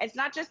place. It's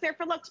not just there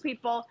for looks,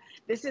 people.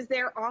 This is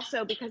there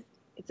also because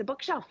it's a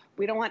bookshelf.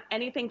 We don't want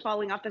anything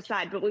falling off the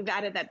side, but we've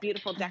added that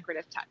beautiful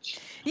decorative touch.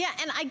 Yeah,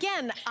 and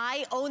again,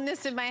 I own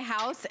this in my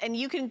house, and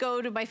you can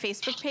go to my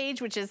Facebook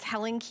page, which is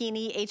Helen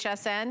Keeney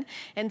HSN,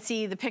 and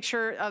see the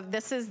picture of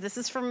this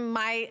is from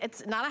my,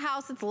 it's not a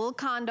house, it's a little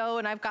condo,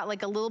 and I've got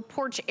like a little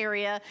porch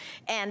area,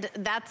 and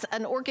that's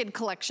an orchid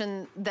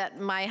collection that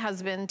my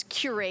husband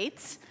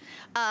curates.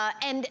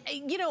 And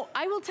you know,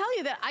 I will tell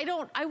you that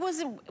I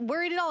wasn't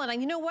worried at all.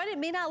 And you know what? It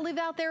may not live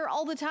out there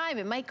all the time.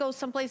 It might go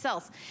someplace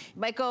else. It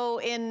might go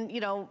in,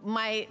 you know,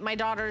 my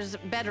daughter's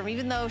bedroom.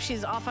 Even though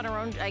she's off on her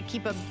own, I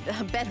keep a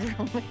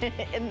bedroom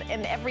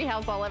in every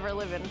house I'll ever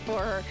live in for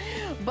her.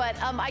 But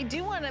I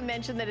do want to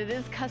mention that it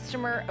is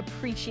Customer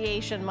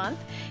Appreciation Month,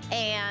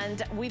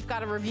 and we've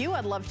got a review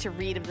I'd love to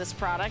read of this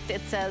product.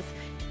 It says,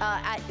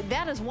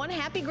 that is one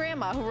happy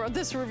grandma who wrote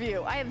this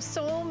review. I have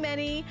so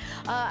many,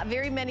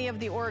 very many of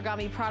the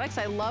origami products.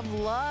 I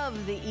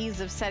love the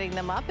ease of setting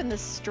them up and the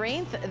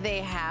strength they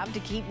have to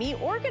keep me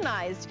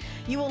organized.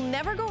 You will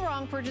never go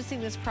wrong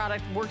purchasing this product.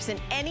 Works in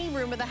any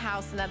room of the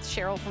house, and that's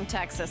Cheryl from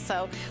Texas.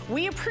 So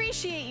we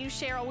appreciate you,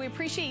 Cheryl. We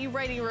appreciate you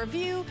writing a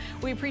review.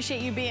 We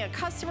appreciate you being a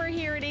customer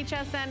here at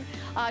HSN.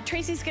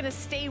 Tracy's gonna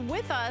stay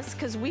with us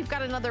because we've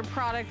got another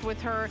product with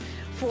her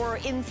for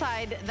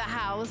inside the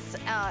house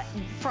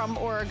from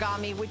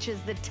Origami, which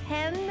is the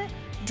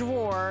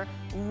 10-drawer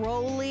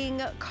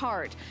rolling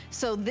cart.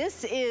 So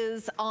this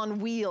is on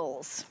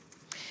wheels.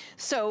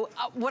 So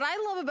what I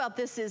love about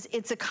this is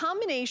it's a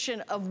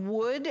combination of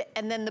wood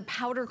and then the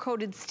powder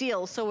coated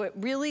steel. So it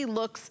really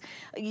looks,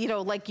 you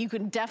know, like you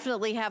can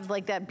definitely have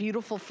like that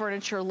beautiful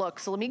furniture look.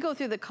 So let me go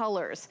through the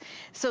colors.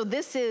 So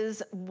this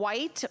is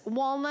white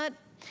walnut.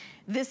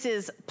 This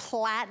is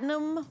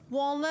platinum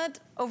walnut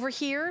over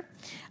here.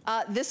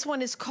 This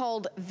one is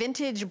called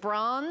vintage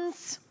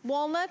bronze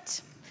walnut.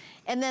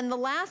 And then the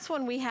last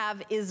one we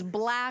have is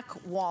black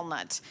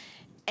walnut.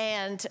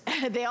 And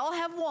they all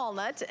have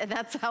walnut, and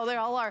that's how they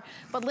all are.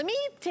 But let me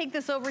take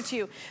this over to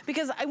you,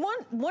 because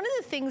one of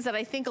the things that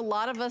I think a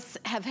lot of us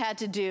have had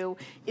to do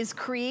is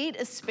create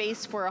a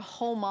space for a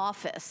home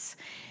office.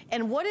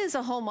 And what is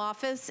a home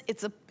office?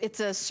 It's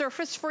a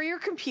surface for your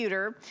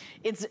computer.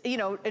 It's, you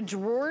know,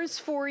 drawers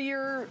for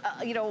your,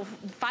 you know,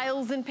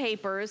 files and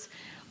papers.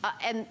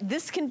 And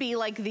this can be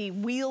like the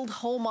wheeled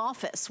home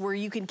office where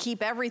you can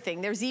keep everything.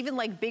 There's even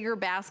like bigger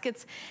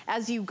baskets.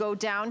 As you go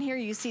down here,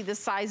 you see the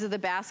size of the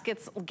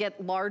baskets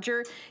get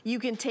larger. You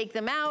can take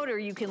them out or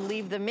you can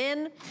leave them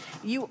in.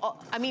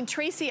 I mean,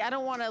 Tracy, I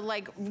don't want to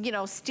like, you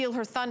know, steal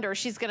her thunder.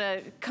 She's going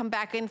to come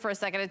back in for a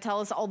second and tell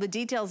us all the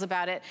details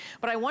about it.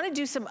 But I want to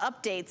do some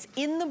updates.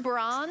 In the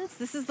bronze,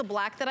 this is the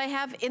black that I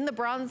have. In the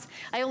bronze,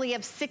 I only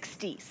have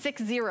 60.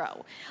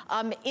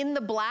 In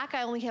the black,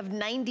 I only have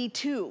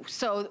 92.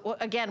 So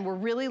again, again, we're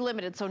really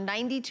limited. So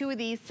 92 of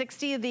these,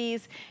 60 of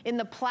these. In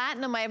the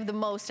platinum, I have the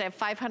most. I have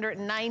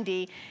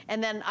 590.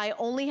 And then I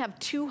only have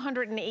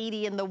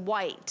 280 in the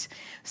white.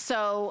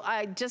 So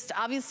I just,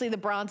 obviously the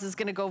bronze is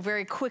gonna go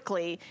very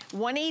quickly.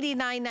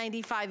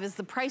 $189.95 is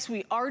the price.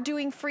 We are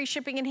doing free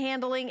shipping and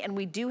handling, and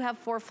we do have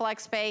 4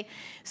 flex pay.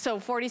 So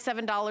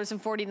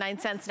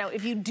 $47.49. Now,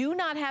 if you do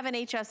not have an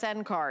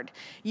HSN card,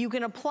 you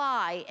can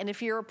apply, and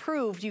if you're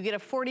approved, you get a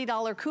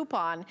 $40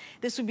 coupon.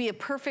 This would be a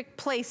perfect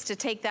place to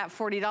take that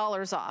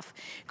 $40 off.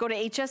 Go to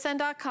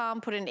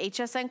hsn.com, put an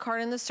HSN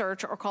card in the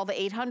search, or call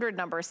the 800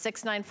 number,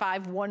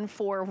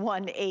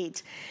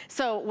 695-1418.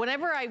 So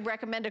whenever I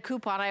recommend a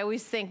coupon, I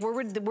always think, where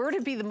would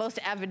it be the most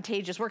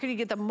advantageous? Where can you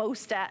get the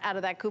most out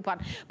of that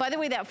coupon? By the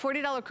way, that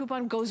 $40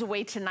 coupon goes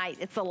away tonight.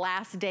 It's the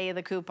last day of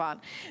the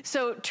coupon.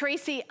 So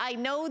Tracy, I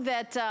know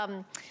that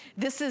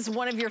this is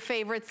one of your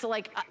favorites.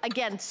 Like,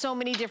 again, so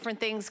many different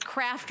things.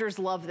 Crafters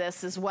love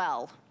this as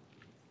well.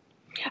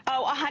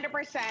 Oh,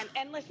 100%.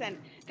 And listen,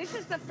 this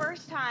is the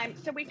first time,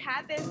 so we've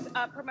had this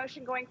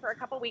promotion going for a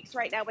couple weeks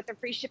right now with the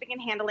free shipping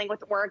and handling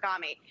with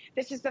Origami.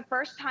 This is the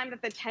first time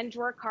that the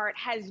 10-drawer cart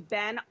has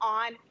been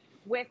on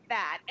with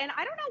that. And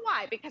I don't know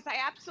why, because I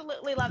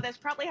absolutely love this.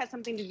 Probably has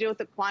something to do with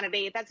the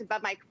quantity. That's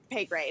above my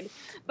pay grade.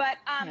 But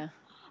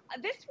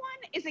this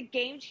one is a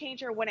game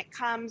changer when it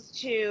comes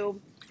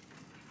to,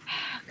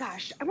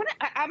 gosh, I'm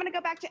gonna go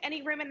back to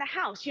any room in the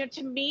house. You know,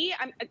 to me,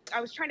 I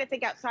was trying to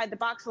think outside the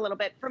box a little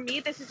bit. For me,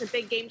 this is a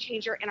big game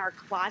changer in our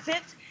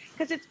closets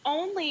because it's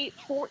only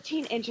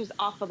 14 inches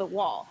off of the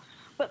wall.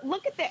 But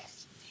look at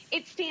this.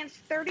 It stands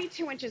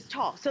 32 inches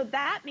tall. So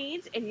that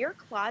means in your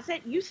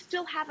closet, you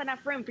still have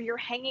enough room for your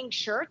hanging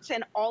shirts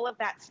and all of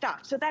that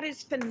stuff. So that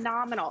is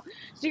phenomenal.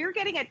 So you're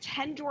getting a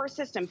 10-drawer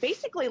system,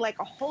 basically like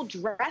a whole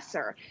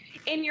dresser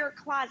in your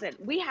closet.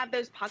 We have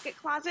those pocket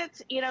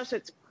closets, you know, so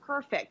it's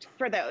perfect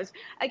for those.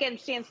 Again,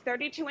 stands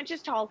 32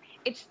 inches tall,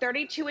 it's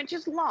 32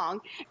 inches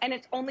long, and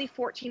it's only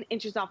 14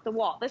 inches off the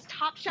wall. This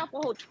top shelf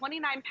will hold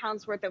 29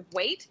 pounds worth of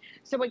weight.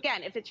 So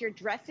again, if it's your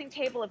dressing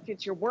table, if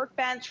it's your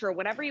workbench, or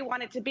whatever you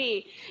want it to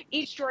be,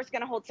 each drawer is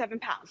gonna hold 7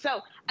 pounds.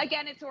 So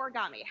again, it's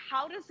Origami.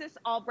 How does this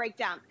all break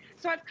down?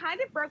 So I've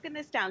kind of broken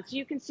this down so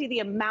you can see the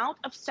amount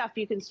of stuff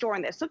you can store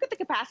in this. Look at the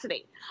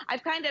capacity.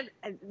 I've kind of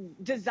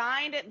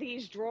designed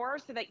these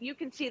drawers so that you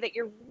can see that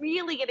you're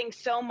really getting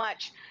so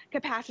much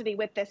capacity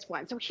with this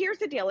one. So here's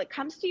the deal. It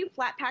comes to you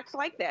flat packs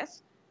like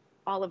this.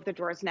 All of the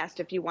drawers nest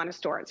if you want to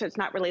store it, so it's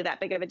not really that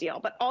big of a deal.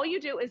 But all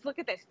you do is look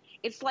at this.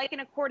 It's like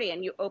an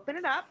accordion. You open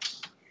it up,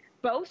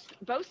 both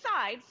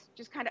sides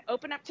just kind of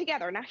open up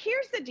together. Now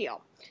here's the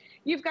deal.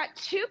 You've got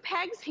 2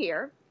 pegs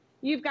here.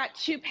 You've got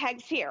 2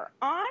 pegs here.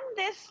 On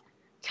this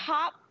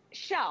top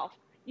shelf,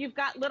 you've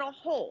got little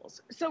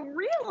holes. So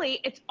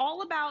really, it's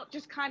all about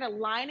just kind of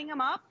lining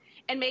them up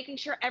and making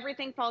sure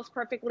everything falls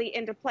perfectly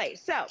into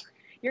place. So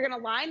you're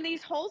gonna line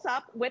these holes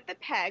up with the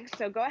pegs.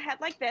 So go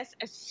ahead like this.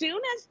 As soon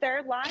as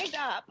they're lined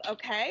up,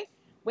 okay,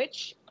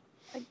 which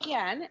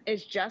again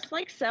is just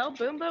like so,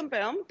 boom, boom,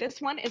 boom. This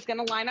one is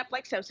gonna line up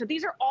like so. So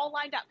these are all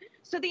lined up.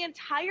 So the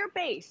entire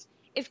base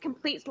is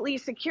completely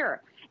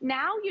secure.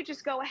 Now you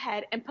just go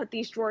ahead and put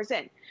these drawers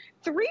in.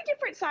 3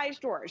 different size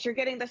drawers. You're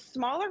getting the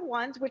smaller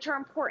ones, which are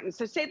important.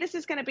 So say this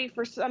is gonna be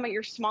for some of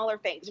your smaller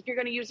things. If you're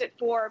gonna use it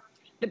for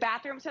the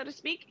bathroom, so to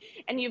speak,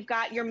 and you've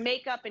got your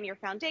makeup and your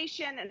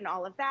foundation and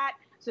all of that.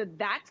 So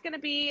that's gonna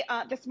be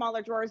the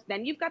smaller drawers.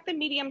 Then you've got the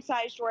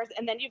medium-sized drawers,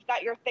 and then you've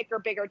got your thicker,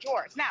 bigger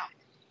drawers. Now,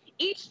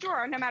 each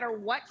drawer, no matter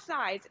what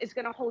size, is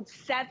gonna hold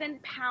 7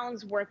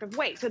 pounds worth of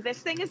weight. So this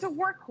thing is a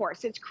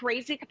workhorse. It's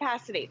crazy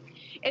capacity.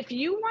 If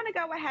you wanna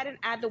go ahead and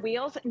add the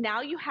wheels,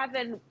 now you have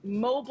a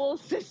mobile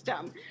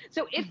system.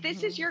 So if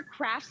this is your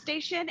craft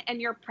station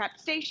and your prep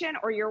station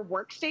or your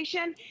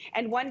workstation,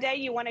 and one day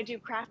you wanna do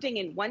crafting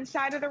in one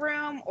side of the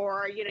room,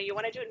 or you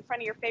wanna do it in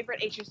front of your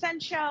favorite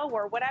HSN show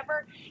or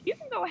whatever, you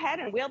can go ahead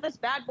and wheel this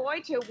bad boy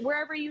to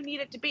wherever you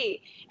need it to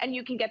be, and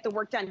you can get the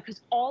work done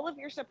because all of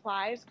your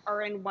supplies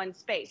are in one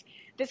space.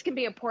 This can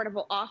be a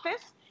portable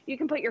office. You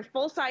can put your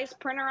full-size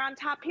printer on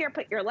top here,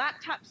 put your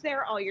laptops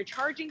there, all your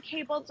charging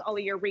cables, all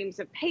of your reams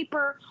of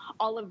paper,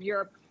 all of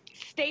your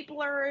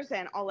staplers,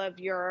 and all of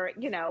your,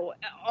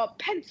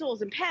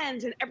 pencils and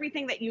pens and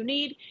everything that you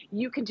need.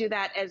 You can do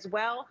that as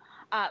well.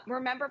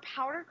 Remember,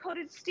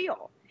 powder-coated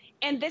steel.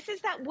 And this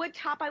is that wood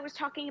top I was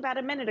talking about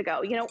a minute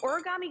ago.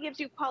 Origami gives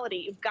you quality.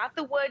 You've got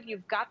the wood,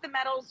 you've got the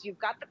metals, you've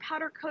got the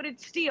powder-coated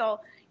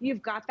steel,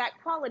 you've got that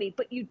quality,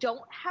 but you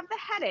don't have the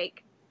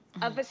headache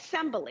of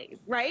assembly,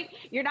 right?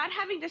 You're not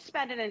having to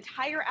spend an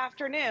entire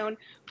afternoon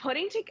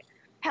putting together.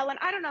 Helen,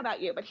 I don't know about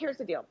you, but here's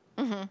the deal.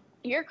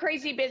 You're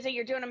crazy busy.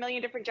 You're doing a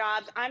million different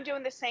jobs. I'm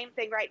doing the same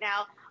thing right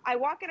now. I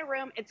walk in a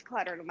room, it's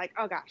cluttered. I'm like,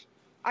 oh gosh,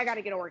 I got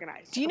to get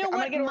organized. Do you know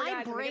what?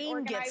 My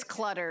brain gets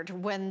cluttered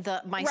when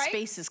my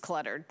space is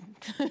cluttered.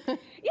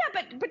 Yeah,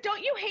 but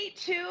don't you hate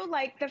too,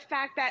 like the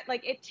fact that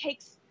it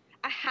takes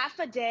a half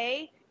a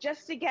day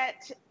just to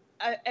get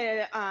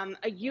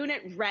a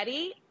unit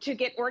ready to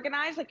get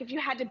organized, like if you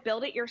had to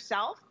build it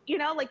yourself, you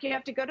know, like you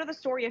have to go to the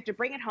store, you have to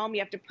bring it home,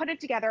 you have to put it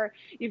together,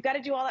 you've got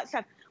to do all that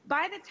stuff.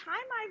 By the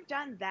time I've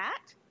done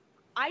that,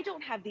 I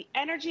don't have the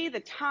energy,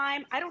 the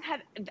time, I don't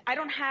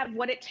have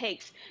what it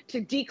takes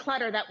to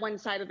declutter that one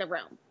side of the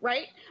room,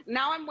 right?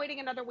 Now I'm waiting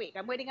another week,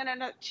 I'm waiting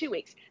another 2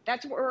 weeks.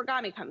 That's where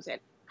Origami comes in.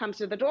 Comes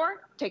to the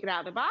door, take it out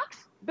of the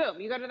box, boom,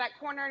 you go to that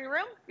corner in your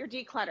room, you're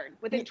decluttered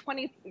within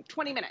 20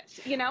 minutes,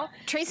 you know?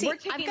 Tracy,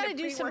 I've got to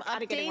do some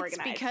updates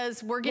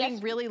because we're getting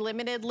really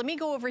limited. Let me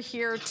go over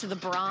here to the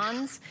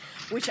bronze,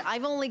 which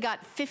I've only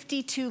got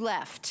 52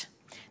 left.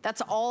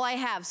 That's all I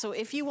have. So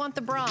if you want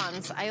the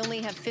bronze, I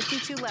only have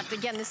 52 left.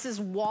 Again, this is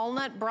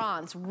walnut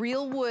bronze,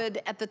 real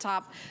wood at the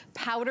top,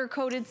 powder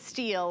coated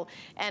steel.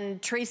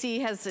 And Tracy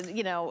has,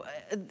 you know,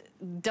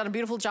 done a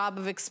beautiful job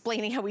of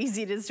explaining how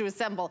easy it is to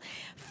assemble.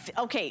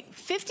 Okay,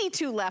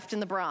 52 left in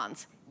the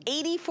bronze.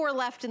 84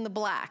 left in the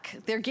black.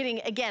 They're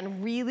getting,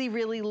 again, really,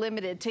 really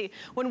limited.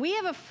 When we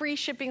have a free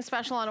shipping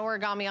special on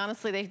Origami,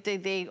 honestly,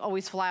 they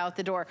always fly out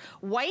the door.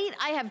 White,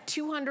 I have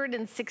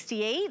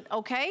 268,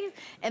 okay?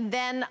 And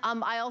then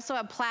I also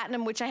have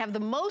platinum, which I have the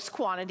most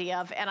quantity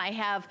of, and I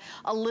have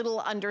a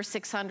little under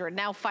 600,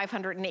 now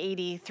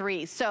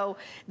 583. So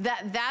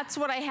that's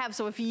what I have.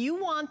 So if you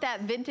want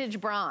that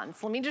vintage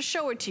bronze, let me just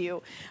show it to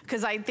you,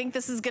 because I think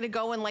this is gonna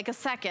go in like a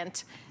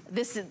second.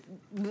 This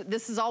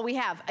is all we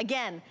have.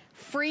 Again,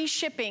 free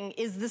shipping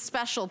is the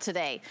special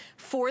today.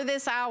 For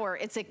this hour,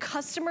 it's a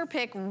customer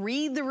pick,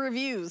 read the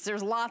reviews,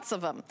 there's lots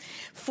of them.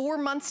 4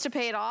 months to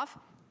pay it off,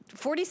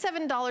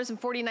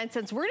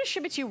 $47.49. We're gonna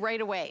ship it to you right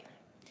away.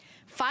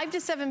 5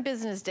 to 7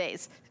 business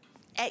days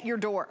at your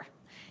door.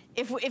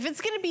 If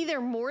it's gonna be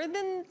there more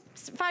than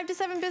 5 to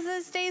 7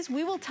 business days,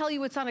 we will tell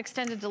you it's on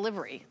extended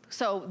delivery.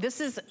 So this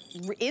is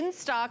in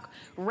stock,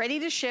 ready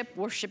to ship.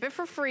 We'll ship it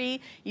for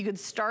free. You could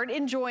start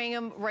enjoying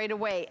them right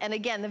away. And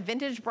again, the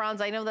vintage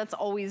bronze, I know that's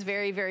always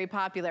very, very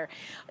popular.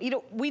 You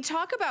know, we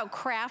talk about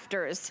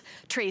crafters,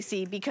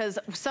 Tracy, because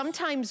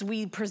sometimes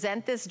we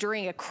present this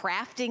during a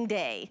crafting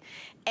day,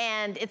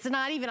 and it's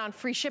not even on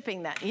free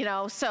shipping then, you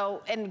know?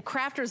 So, and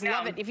crafters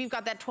love it. If you've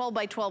got that 12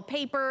 by 12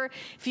 paper,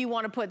 if you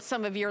wanna put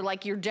some of your,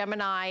 like your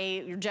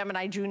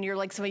Gemini Junior,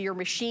 like some of your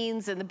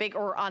machines in the big,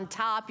 or on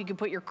top, you can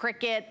put your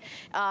Cricut.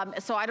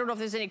 So I don't know if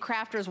there's any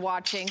crafters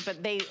watching,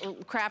 but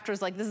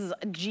crafters, like, this is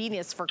a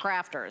genius for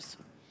crafters.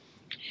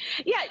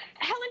 Yeah,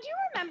 Helen, do you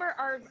remember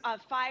our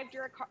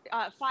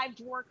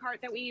 5-drawer cart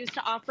that we used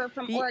to offer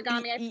from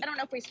Origami? I don't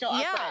know if we still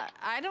offer it. Yeah,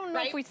 I don't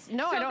know if we,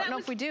 no, so I don't know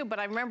if we do, but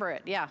I remember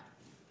it, yeah.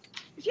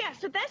 Yeah,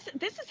 so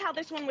this is how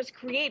this one was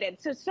created.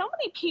 So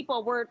many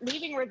people were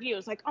leaving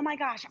reviews like, oh my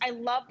gosh, I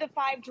love the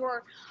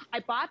 5-drawer. I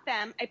bought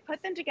them, I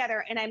put them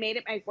together, and I made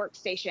it my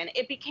workstation.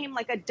 It became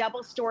like a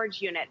double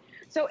storage unit.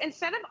 So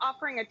instead of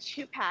offering a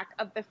 2-pack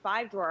of the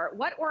 5-drawer,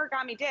 what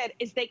Origami did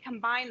is they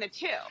combined the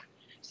two.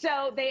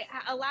 So they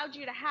allowed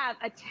you to have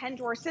a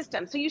 10-drawer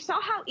system. So you saw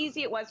how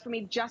easy it was for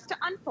me just to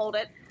unfold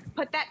it,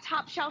 put that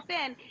top shelf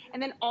in,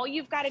 and then all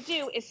you've got to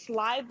do is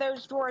slide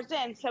those drawers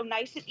in, so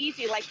nice and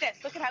easy like this.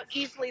 Look at how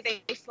easily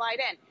they slide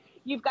in.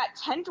 You've got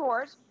 10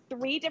 drawers,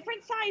 3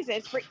 different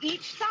sizes for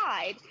each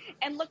side,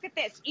 and look at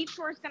this. Each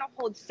drawer is going to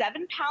hold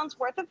 7 pounds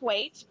worth of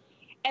weight,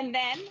 and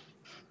then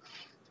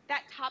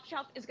that top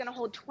shelf is going to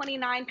hold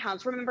 29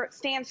 pounds. Remember, it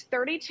stands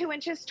 32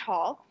 inches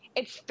tall.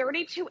 It's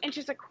 32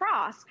 inches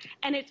across,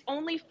 and it's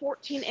only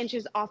 14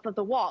 inches off of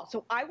the wall.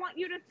 So I want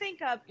you to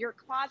think of your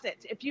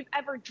closets. If you've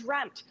ever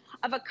dreamt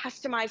of a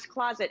customized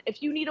closet,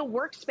 if you need a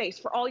workspace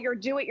for all your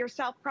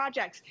do-it-yourself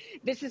projects,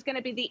 this is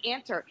gonna be the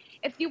answer.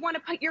 If you wanna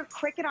put your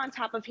Cricut on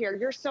top of here,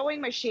 your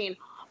sewing machine,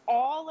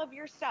 all of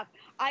your stuff.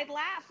 I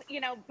laugh,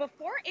 you know,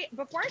 before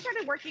I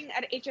started working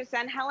at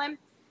HSN, Helen,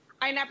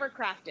 I never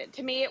crafted.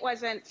 To me, it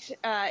wasn't,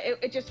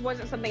 it just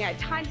wasn't something I had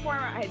time for,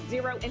 I had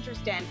zero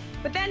interest in.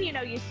 But then, you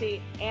know, you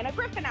see Anna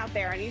Griffin out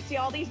there and you see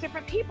all these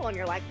different people and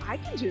you're like, I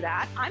can do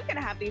that. I'm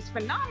gonna have these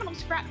phenomenal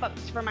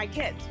scrapbooks for my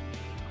kids.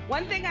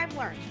 One thing I've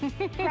learned,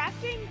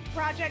 crafting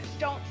projects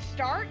don't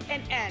start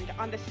and end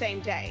on the same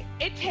day.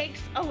 It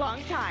takes a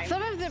long time.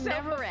 Some of them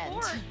never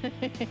end.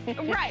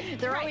 Right.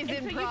 They're always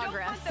in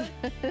progress.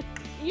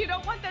 You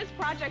don't want those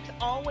projects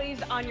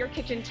always on your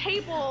kitchen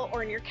table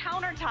or in your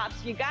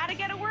countertops. You gotta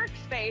get a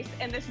workspace,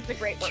 and this is a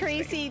great workspace.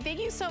 Tracy, thank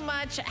you so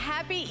much.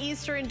 Happy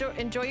Easter.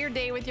 Enjoy your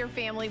day with your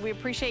family. We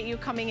appreciate you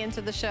coming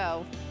into the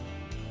show.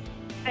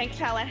 Thanks,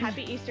 Helen.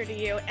 Happy Easter to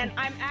you. And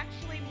I'm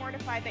actually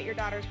mortified that your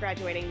daughter's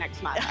graduating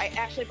next month. I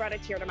actually brought a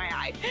tear to my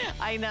eye.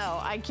 I know.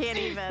 I can't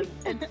even.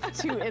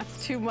 It's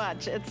too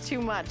much. It's too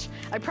much.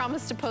 I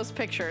promised to post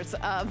pictures.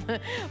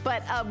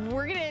 But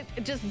we're going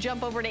to just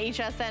jump over to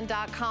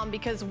hsn.com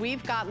because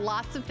we've got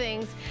lots of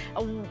things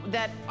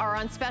that are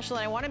on special.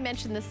 And I want to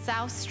mention the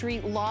South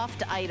Street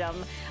Loft item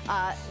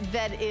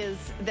that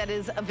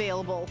is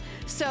available.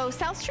 So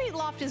South Street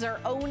Loft is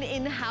our own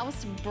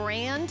in-house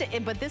brand,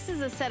 but this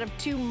is a set of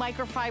 2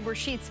 microfiber microfiber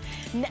sheets.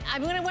 I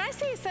mean, when I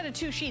say a set of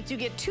 2 sheets, you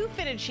get 2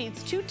 fitted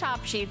sheets, 2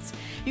 top sheets,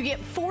 you get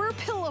 4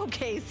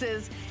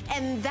 pillowcases,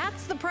 and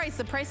that's the price.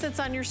 The price that's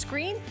on your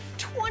screen,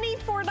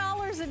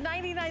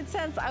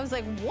 $24.99. I was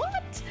like,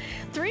 what?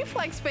 3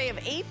 flex pay of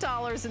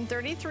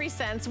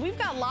 $8.33. We've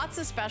got lots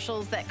of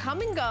specials that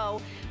come and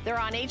go. They're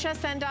on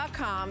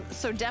hsn.com,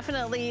 so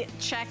definitely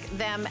check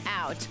them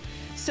out.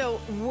 So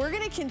we're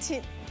gonna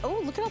continue. Oh,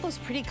 look at all those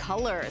pretty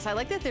colors. I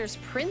like that there's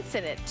prints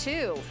in it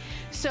too.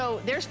 So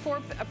there's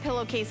 4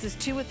 pillowcases,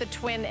 2 with the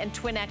twin and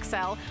twin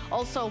XL,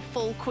 also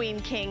full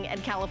queen, king,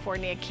 and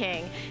California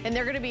king. And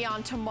they're gonna be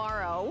on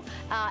tomorrow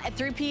at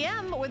 3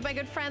 p.m. with my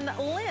good friend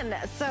Lynn.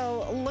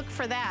 So look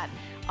for that.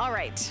 All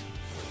right.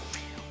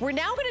 We're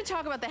now going to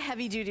talk about the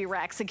heavy duty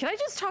racks. And can I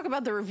just talk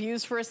about the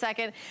reviews for a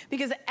second?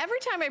 Because every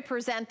time I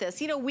present this,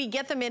 you know, we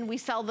get them in, we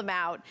sell them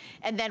out,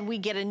 and then we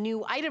get a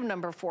new item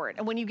number for it.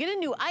 And when you get a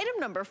new item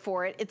number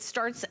for it, it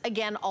starts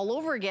again all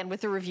over again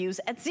with the reviews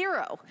at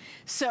 0.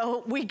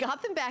 So we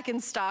got them back in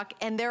stock,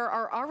 and there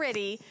are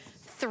already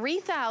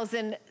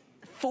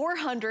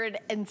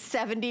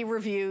 3,470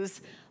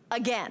 reviews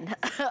again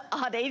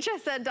on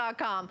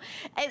hsn.com.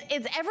 And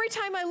it's every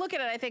time I look at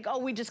it, I think, oh,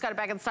 we just got it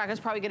back in stock. It's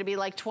probably gonna be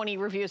like 20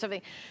 reviews or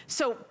something.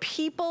 So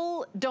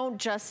people don't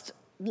just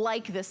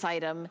like this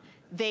item,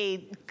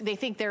 they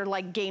think they're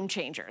like game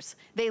changers.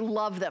 They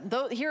love them.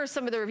 Here are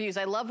some of the reviews.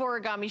 I love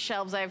origami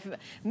shelves. I have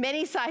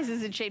many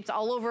sizes and shapes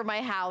all over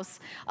my house.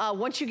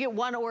 Once you get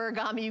one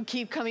origami, you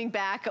keep coming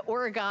back.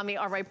 Origami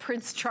are my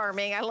Prince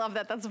Charming. I love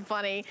that, that's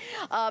funny.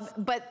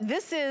 But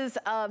this is,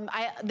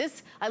 I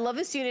love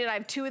this unit. I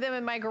have 2 of them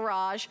in my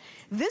garage.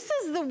 This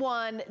is the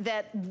one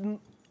that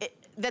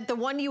the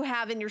one you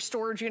have in your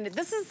storage unit.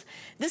 This is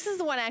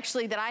the one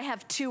actually that I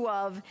have 2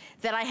 of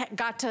that I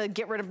got to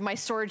get rid of my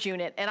storage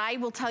unit. And I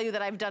will tell you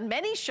that I've done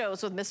many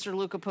shows with Mr.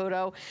 Luca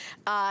Puto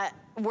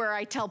where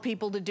I tell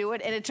people to do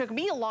it, and it took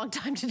me a long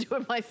time to do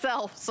it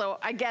myself, so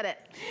I get it.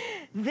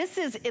 This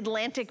is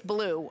Atlantic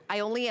Blue.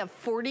 I only have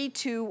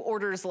 42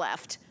 orders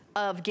left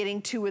of getting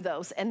 2 of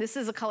those. And this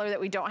is a color that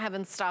we don't have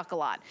in stock a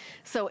lot.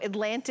 So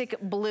Atlantic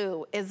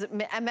Blue is,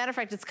 a matter of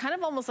fact, it's kind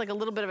of almost like a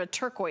little bit of a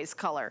turquoise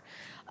color.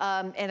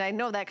 And I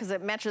know that because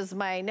it matches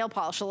my nail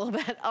polish a little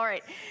bit. All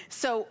right,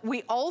 so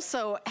we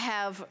also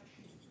have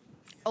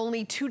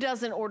only 2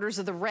 dozen orders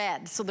of the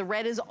red. So the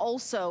red is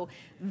also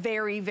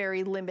very,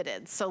 very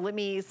limited. So let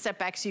me step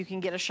back so you can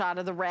get a shot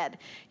of the red.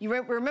 You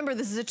remember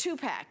this is a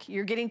 2-pack.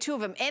 You're getting 2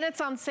 of them, and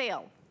it's on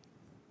sale.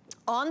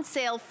 On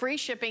sale, free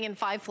shipping, and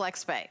 5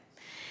 flex pay.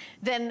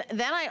 Then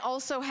I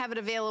also have it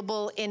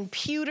available in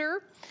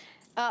pewter,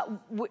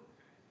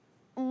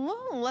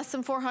 less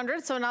than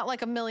 400, so not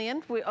like a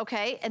million.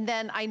 Okay, and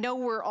then I know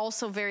we're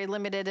also very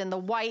limited in the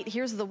white.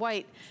 Here's the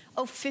white.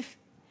 Oh,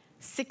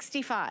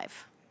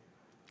 65.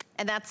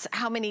 And that's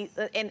how many,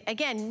 and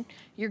again,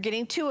 you're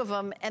getting 2 of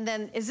them. And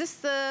then is this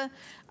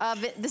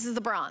this is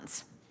the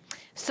bronze.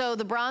 So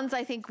the bronze,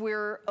 I think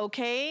we're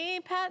okay,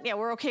 Pat? Yeah,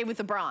 we're okay with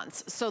the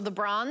bronze. So the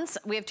bronze,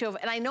 we have 2 of,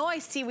 and I know I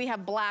see we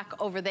have black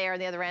over there on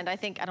the other end. I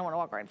think, I don't want to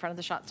walk right in front of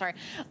the shot, sorry.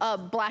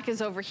 Black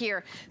is over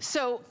here.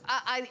 So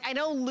I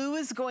know Lou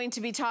is going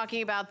to be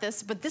talking about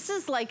this, but this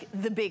is like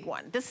the big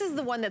one. This is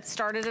the one that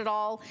started it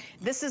all.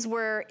 This is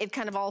where it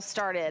kind of all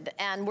started.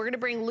 And we're gonna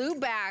bring Lou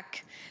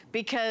back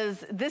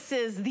because this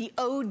is the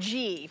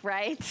OG,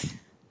 right?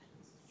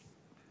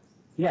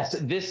 Yes,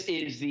 this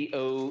is the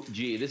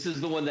OG. This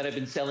is the one that I've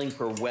been selling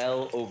for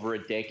well over a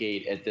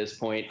decade at this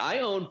point. I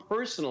own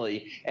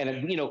personally,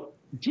 and you know,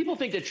 people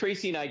think that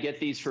Tracy and I get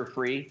these for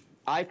free.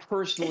 I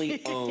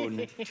personally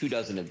own 2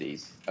 dozen of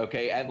these,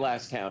 okay, at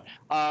last count.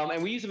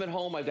 And we use them at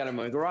home. I've got them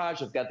in my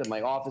garage. I've got them in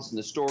my office, in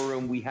the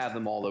storeroom. We have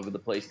them all over the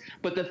place.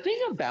 But the thing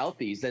about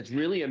these that's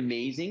really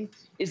amazing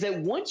is that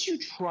once you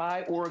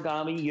try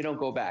origami, you don't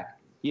go back.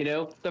 You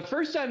know, the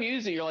first time you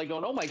use it, you're like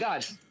going, oh my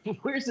God,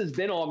 where's this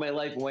been all my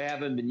life when I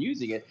haven't been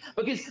using it?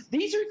 Because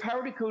these are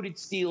powder-coated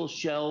steel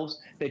shelves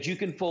that you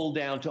can fold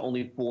down to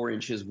only 4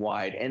 inches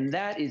wide. And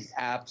that is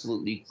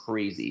absolutely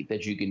crazy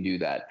that you can do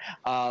that.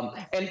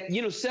 And,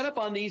 you know, set up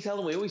on these,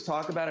 Helen, we always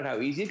talk about it, how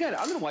easy. Go ahead,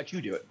 I'm going to watch you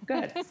do it. Go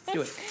ahead,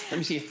 do it. Let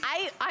me see.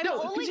 I'm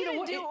only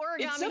going to do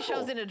origami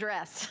shows in a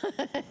dress.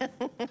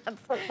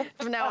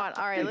 From now on.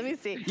 All right, let me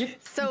see.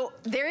 So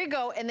there you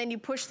go. And then you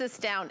push this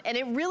down. And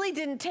it really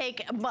didn't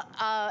take,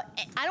 I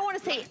don't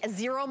want to say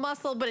 0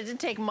 muscle, but it didn't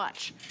take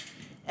much.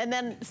 And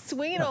then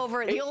swing it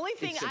over. The only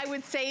thing I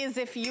would say is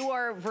if you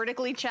are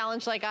vertically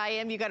challenged like I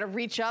am, you got to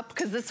reach up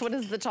because this one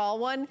is the tall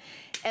one.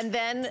 And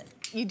then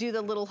you do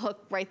the little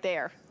hook right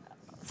there.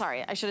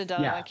 Sorry, I should have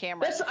done it on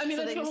camera. So then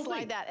you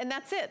slide that, and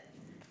that's it.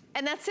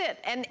 And that's it.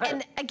 And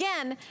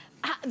again,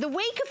 the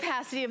weight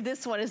capacity of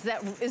this one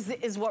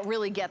is what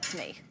really gets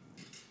me.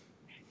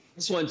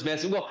 This one's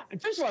messy. Well,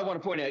 first of all, I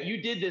want to point out,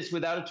 you did this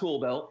without a tool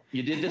belt.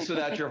 You did this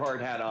without your hard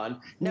hat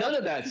on. None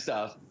of that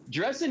stuff.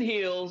 dress in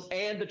heels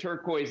and the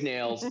turquoise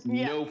nails,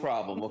 no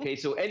problem. Okay,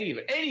 so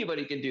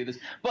anybody can do this.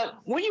 But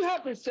when you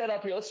have this set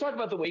up here, let's talk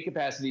about the weight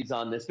capacities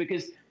on this,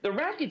 because the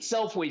rack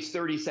itself weighs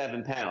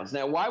 37 pounds.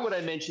 Now, why would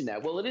I mention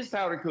that? Well, it is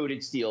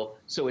powder-coated steel,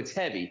 so it's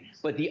heavy.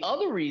 But the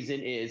other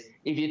reason is,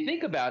 if you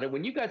think about it,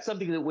 when you've got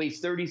something that weighs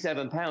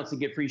 37 pounds to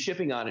get free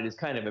shipping on it is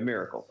kind of a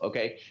miracle,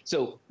 okay?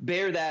 So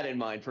bear that in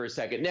mind for a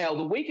second. Now,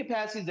 the weight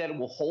capacity that it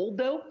will hold,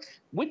 though,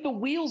 with the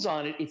wheels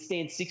on it, it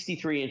stands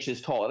 63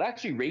 inches tall. It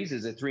actually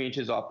raises it 3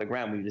 inches off the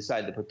ground when you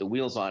decide to put the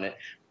wheels on it.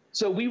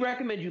 So we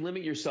recommend you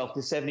limit yourself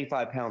to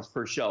 75 pounds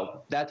per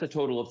shelf. That's a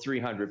total of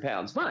 300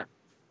 pounds. Fine.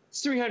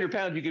 It's 300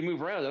 pounds you can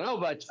move around.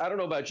 I don't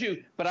know about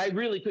you, but I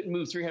really couldn't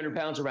move 300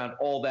 pounds around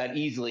all that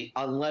easily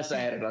unless I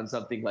had it on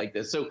something like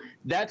this. So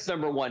that's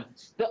number one.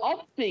 The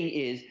other thing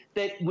is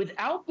that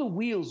without the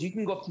wheels, you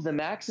can go up to the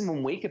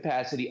maximum weight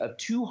capacity of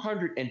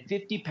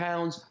 250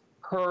 pounds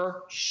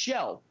per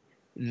shelf.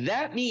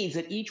 That means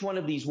that each one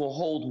of these will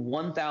hold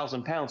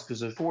 1,000 pounds because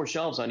there's 4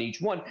 shelves on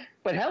each one.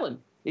 But Helen,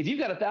 if you've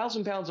got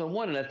 1,000 pounds on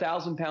one and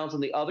 1,000 pounds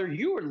on the other,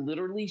 you are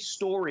literally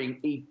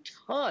storing a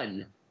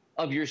ton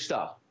of your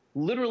stuff.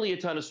 Literally a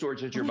ton of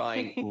storage that you're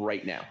buying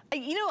right now.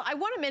 You know, I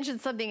want to mention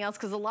something else,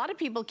 because a lot of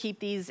people keep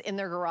these in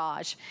their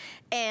garage.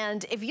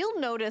 And if you'll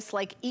notice,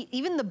 like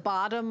even the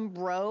bottom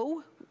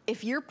row,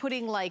 if you're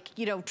putting like,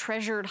 you know,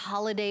 treasured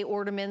holiday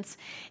ornaments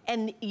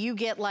and you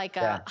get like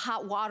a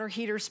hot water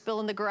heater spill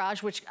in the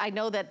garage, which I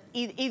know that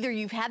either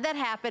you've had that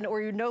happen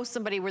or you know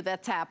somebody where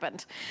that's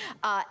happened.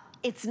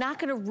 It's not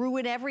gonna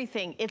ruin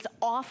everything. It's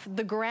off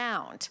the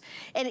ground.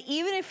 And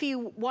even if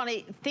you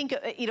wanna think,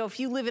 you know, if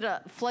you live in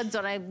a flood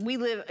zone, I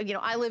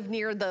live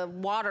near the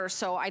water,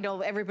 so I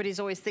know everybody's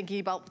always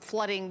thinking about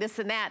flooding, this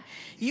and that.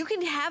 You can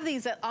have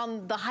these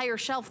on the higher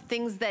shelf,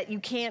 things that you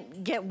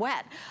can't get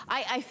wet.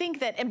 I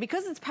think that, and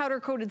because it's powder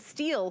coated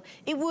steel,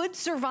 it would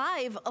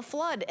survive a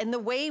flood. And the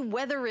way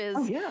weather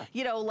is,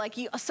 you know, like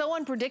so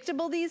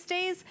unpredictable these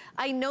days,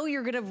 I know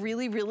you're gonna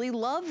really, really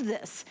love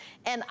this.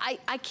 And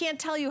I can't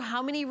tell you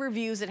how many reviews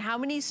and how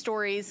many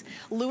stories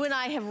Lou and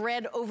I have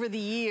read over the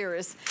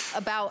years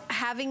about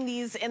having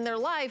these in their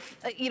life,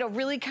 you know,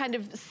 really kind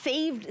of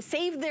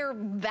saved their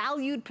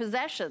valued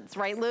possessions,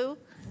 right, Lou?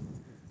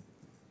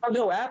 Oh,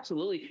 no,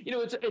 absolutely. You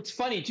know, it's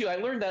funny, too. I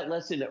learned that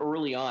lesson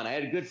early on. I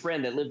had a good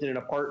friend that lived in an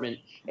apartment,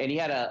 and he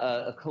had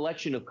a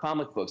collection of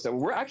comic books that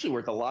were actually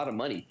worth a lot of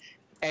money.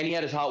 And he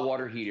had his hot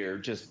water heater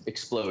just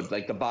explode.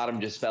 Like, the bottom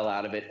just fell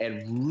out of it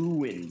and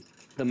ruined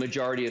the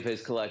majority of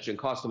his collection,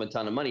 cost him a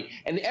ton of money.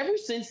 And ever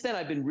since then,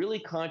 I've been really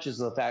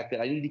conscious of the fact that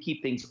I need to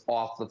keep things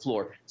off the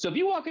floor. So if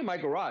you walk in my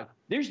garage,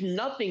 there's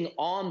nothing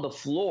on the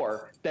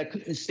floor that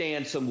couldn't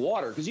stand some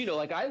water. Because, you know,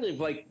 like I live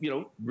like, you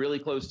know, really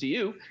close to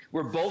you.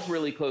 We're both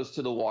really close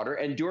to the water.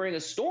 And during a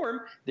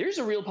storm, there's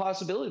a real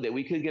possibility that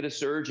we could get a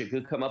surge. It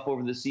could come up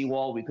over the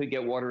seawall. We could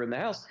get water in the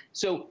house.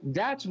 So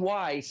that's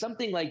why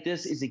something like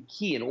this is a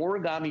key. An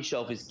origami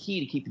shelf is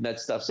key to keeping that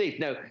stuff safe.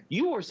 Now,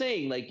 you were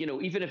saying, like, you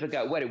know, even if it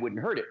got wet, it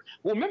wouldn't hurt it.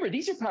 Well, remember,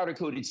 these are powder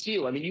coated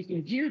steel. I mean, you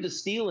can hear the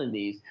steel in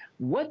these.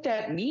 What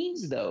that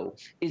means, though,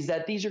 is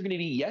that these are going to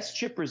be, yes,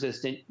 chip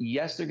resistant.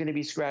 Yes, they're going to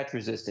be scratch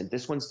resistant.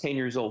 This one's 10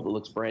 years old. It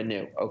looks brand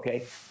new,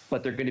 okay?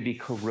 But they're going to be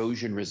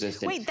corrosion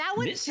resistant. Wait, that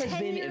one's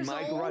 10 years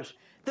old? Garage.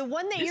 The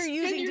one that you're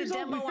using to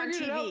demo on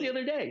TV it out the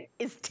other day.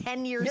 Is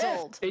 10 years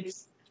old.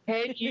 It's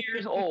 10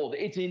 years old.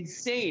 It's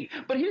insane.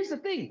 But here's the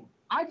thing.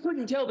 I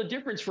couldn't tell the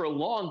difference for a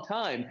long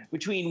time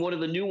between one of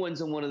the new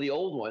ones and one of the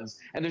old ones.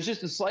 And there's just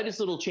the slightest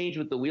little change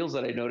with the wheels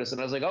that I noticed. And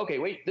I was like, okay,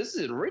 wait, this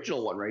is an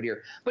original one right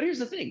here. But here's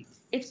the thing.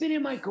 It's been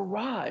in my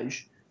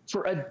garage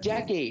for a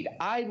decade.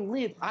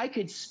 I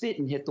could spit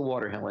and hit the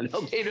water, Helen.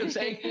 Okay, you know what I'm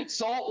saying?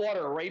 Salt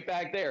water right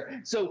back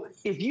there. So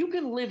if you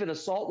can live in a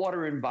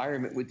saltwater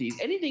environment with these,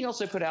 anything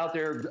else I put out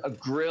there, a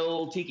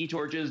grill, tiki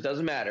torches,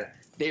 doesn't matter.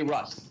 They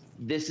rust.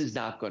 This is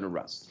not going to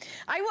rust.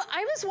 I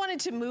just wanted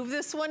to move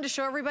this one to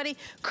show everybody.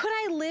 Could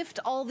I lift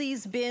all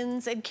these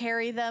bins and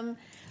carry them?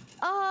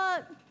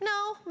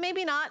 No,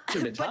 maybe not.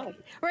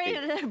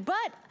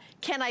 But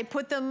can I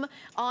put them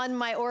on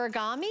my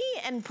origami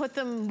and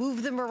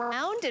move them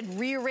around and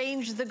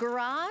rearrange the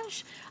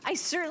garage? I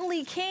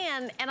certainly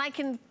can, and I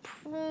can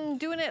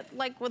doing it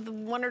like with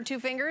 1 or 2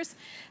 fingers.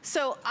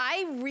 So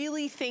I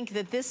really think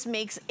that this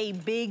makes a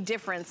big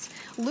difference.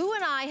 Lou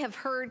and I have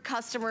heard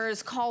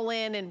customers call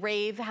in and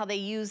rave how they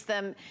use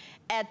them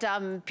at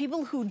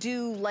people who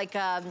do like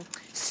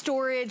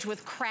storage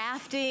with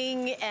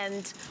crafting.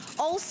 And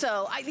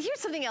also, here's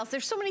something else.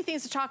 There's so many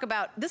things to talk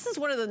about. This is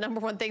one of the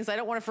 #1 things I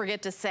don't want to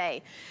forget to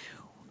say.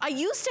 I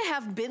used to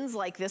have bins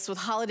like this with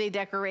holiday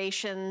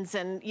decorations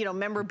and, you know,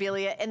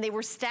 memorabilia, and they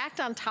were stacked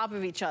on top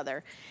of each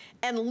other.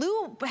 And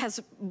Lou,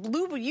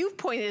 you've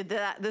pointed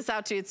this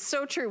out to. It's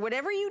so true.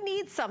 Whenever you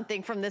need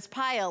something from this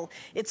pile,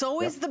 it's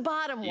always the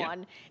bottom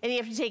one, and you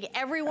have to take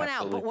everyone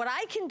out. But what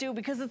I can do,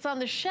 because it's on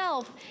the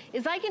shelf,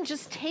 is I can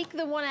just take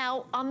the one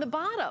out on the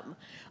bottom.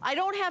 I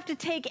don't have to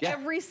take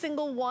every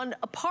single one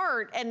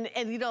apart, and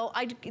you know,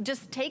 I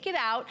just take it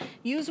out,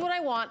 use what I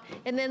want,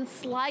 and then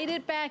slide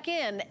it back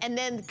in. And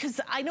then, because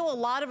I I know a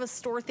lot of us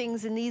store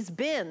things in these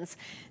bins.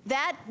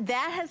 That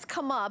has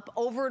come up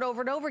over and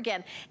over and over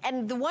again.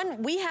 And the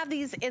one, we have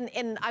these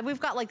we've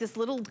got like this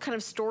little kind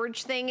of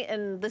storage thing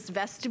in this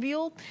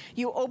vestibule.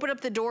 You open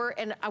up the door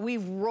and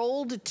we've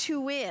rolled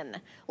 2 in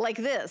like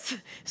this.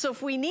 So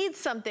if we need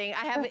something,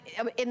 I have,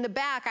 in the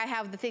back, I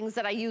have the things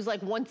that I use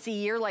like once a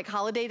year, like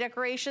holiday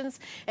decorations.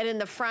 And in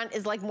the front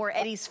is like more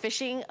Eddie's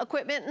fishing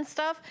equipment and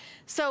stuff.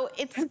 So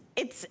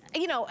it's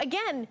you know,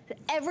 again,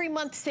 every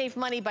month save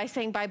money by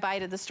saying bye-bye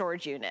to the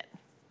storage unit.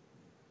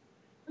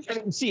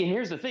 See, and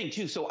here's the thing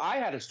too. So I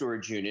had a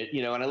storage unit,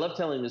 you know, and I love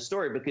telling this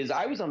story because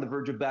I was on the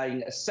verge of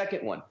buying a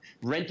second one,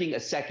 renting a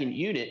second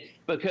unit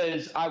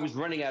because I was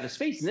running out of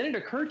space. And then it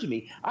occurred to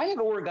me, I have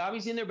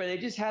origamis in there, but I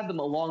just had them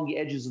along the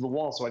edges of the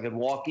wall so I could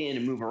walk in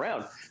and move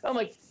around. I'm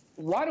like,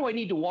 why do I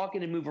need to walk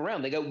in and move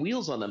around? They got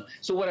wheels on them.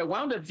 So what I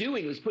wound up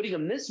doing was putting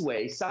them this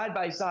way, side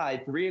by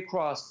side, 3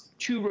 across,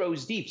 2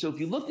 rows deep. So if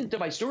you looked into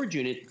my storage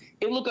unit,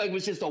 it looked like it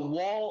was just a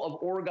wall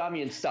of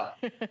origami and stuff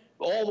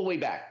all the way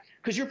back.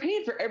 Because you're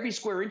paying for every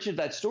square inch of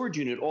that storage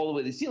unit all the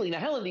way to the ceiling. Now,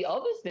 Helen, the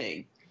other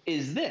thing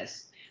is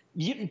this.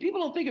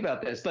 People don't think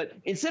about this, but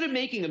instead of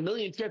making a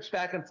million trips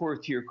back and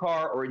forth to your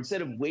car, or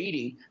instead of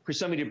waiting for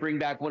somebody to bring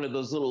back one of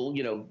those little,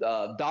 you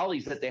know,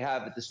 dollies that they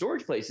have at the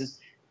storage places,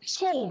 this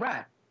whole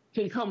rack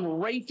can come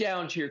right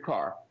down to your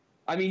car.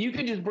 I mean, you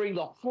can just bring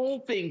the whole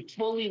thing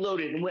fully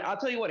loaded. And I'll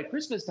tell you what, at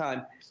Christmas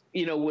time,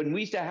 you know, when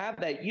we used to have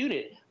that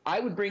unit, I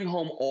would bring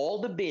home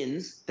all the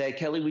bins that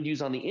Kelly would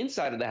use on the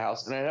inside of the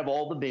house, and I'd have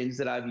all the bins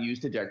that I've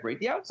used to decorate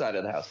the outside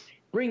of the house.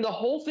 Bring the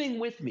whole thing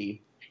with me,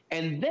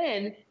 and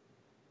then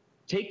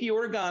take the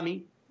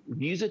origami,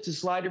 use it to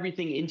slide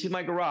everything into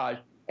my garage,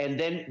 and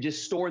then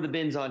just store the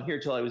bins on here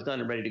till I was done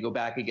and ready to go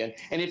back again.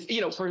 And if, you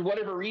know, for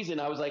whatever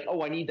reason, I was like,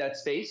 oh, I need that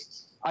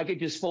space, I could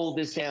just fold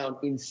this down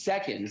in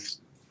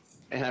seconds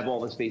and have all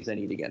the space I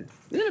need again.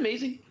 Isn't it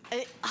amazing?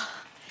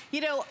 You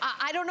know,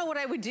 I don't know what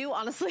I would do,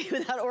 honestly,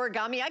 without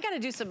origami. I got to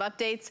do some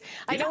updates.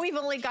 I know we've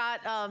only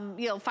got,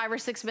 you know, 5 or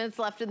 6 minutes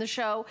left in the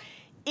show.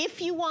 If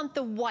you want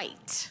the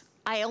white,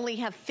 I only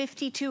have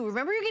 52.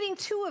 Remember, you're getting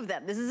 2 of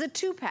them. This is a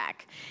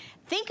 2-pack.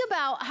 Think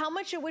about how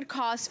much it would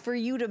cost for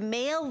you to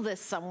mail this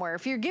somewhere.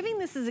 If you're giving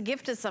this as a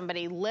gift to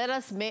somebody, let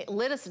us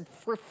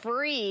for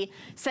free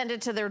send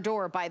it to their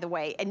door, by the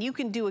way. And you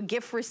can do a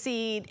gift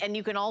receipt, and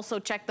you can also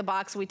check the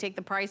box. We take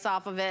the price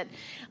off of it.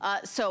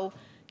 So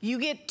you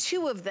get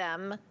 2 of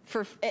them,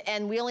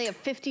 and we only have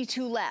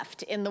 52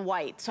 left in the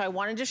white. So I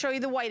wanted to show you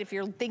the white. If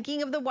you're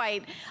thinking of the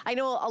white, I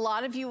know a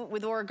lot of you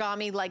with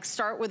origami like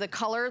start with a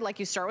color, like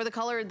you start with a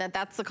color, and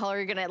that's the color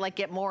you're gonna like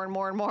get more and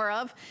more and more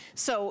of.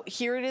 So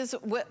here it is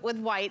with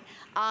white.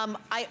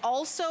 I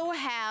also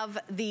have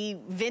the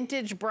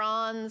vintage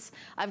bronze.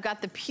 I've got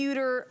the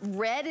pewter.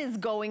 Red is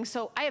going,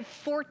 so I have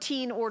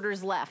 14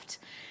 orders left.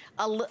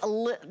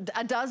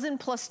 A dozen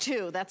plus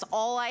 2, that's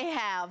all I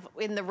have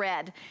in the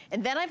red.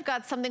 And then I've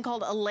got something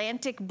called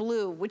Atlantic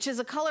Blue, which is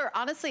a color,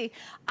 honestly,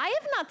 I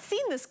have not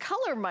seen this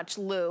color much,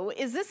 Lou.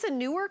 Is this a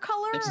newer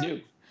color? It's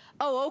new.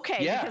 Oh,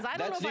 okay, yeah, because I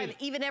don't know if I've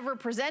even ever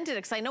presented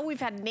it, because I know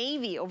we've had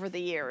navy over the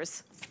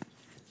years.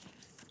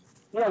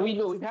 Yeah,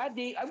 we've had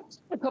a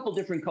couple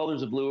different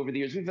colors of blue over the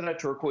years. We've had a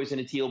turquoise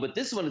and a teal, but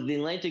this one, the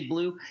Atlantic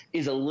Blue,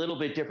 is a little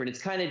bit different.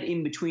 It's kind of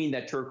in between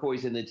that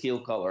turquoise and the teal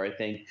color, I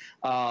think.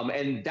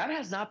 And that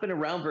has not been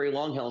around very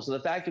long, Helen. So the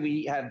fact that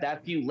we have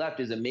that few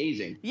left is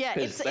amazing. Yeah,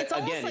 it's almost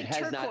again, like it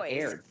has turquoise. Not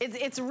aired.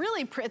 It's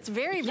really, it's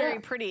very, very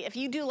pretty. If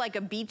you do like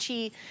a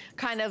beachy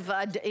kind of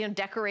you know,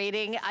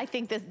 decorating, I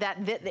think it's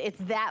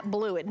that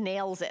blue. It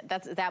nails it.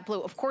 That's that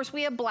blue. Of course,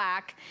 we have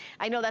black.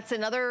 I know that's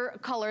another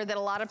color that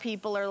a lot of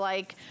people are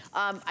like,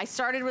 I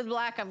started with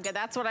black,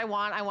 that's what I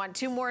want. I want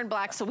 2 more in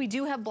black. So we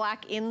do have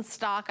black in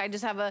stock. I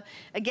just have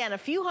again, a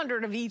few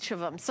hundred of each of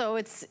them. So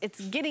it's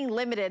getting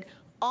limited.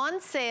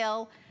 On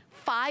sale,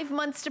 5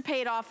 months to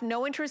pay it off,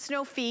 no interest,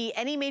 no fee,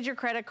 any major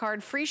credit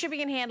card, free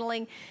shipping and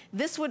handling.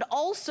 This would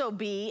also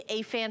be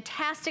a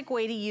fantastic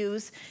way to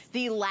use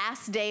the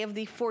last day of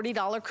the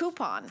 $40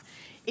 coupon.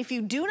 If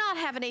you do not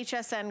have an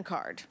HSN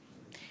card,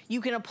 you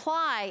can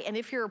apply, and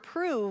if you're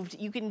approved,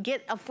 you can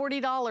get a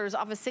 $40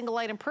 off a single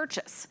item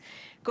purchase.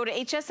 Go to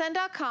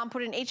hsn.com,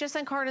 put an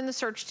HSN card in the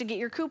search to get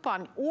your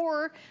coupon,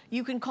 or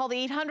you can call the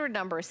 800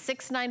 number,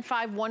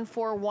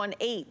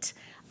 695-1418.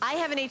 I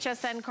have an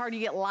HSN card, you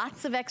get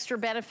lots of extra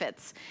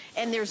benefits,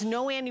 and there's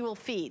no annual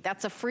fee.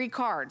 That's a free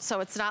card, so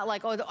it's not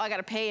like, oh, I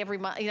gotta pay every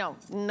month, you know,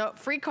 no,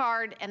 free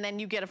card, and then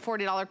you get a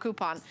 $40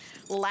 coupon.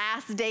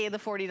 Last day of the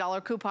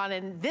 $40 coupon,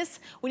 and this,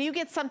 when you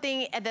get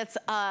something that's,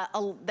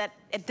 that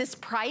at this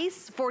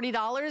price,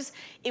 $40,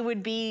 it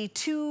would be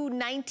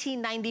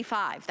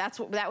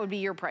 $219.95. That would be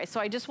your price. So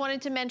I just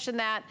wanted to mention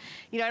that.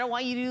 You know, I don't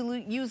want you to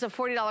use a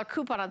 $40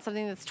 coupon on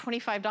something that's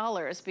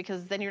 $25,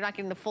 because then you're not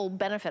getting the full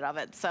benefit of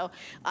it. So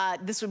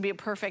this would be a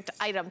perfect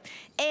item.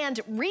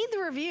 And read the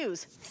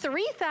reviews.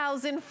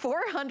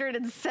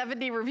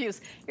 3,470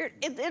 reviews.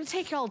 It'll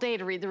take you all day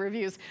to read the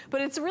reviews,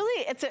 but it's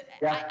really,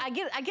 I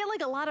get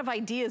like a lot of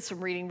ideas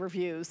from reading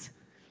reviews.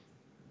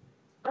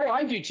 Oh,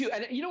 I do too.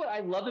 And you know what? I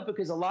love it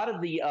because a lot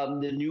of the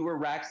newer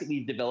racks that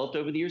we've developed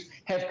over the years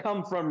have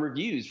come from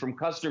reviews from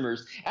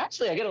customers.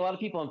 Actually, I get a lot of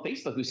people on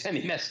Facebook who send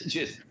me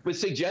messages with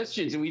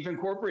suggestions, and we've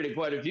incorporated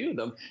quite a few of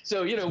them.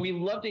 So, we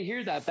love to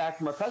hear that back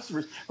from our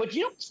customers. But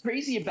you know what's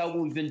crazy about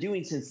what we've been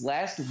doing since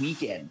last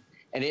weekend?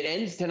 And it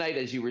ends tonight,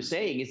 as you were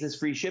saying, is this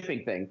free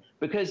shipping thing.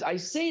 Because I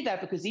say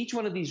that because each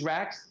one of these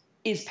racks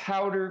is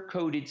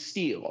powder-coated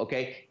steel,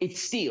 okay? It's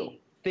steel.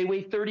 They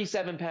weigh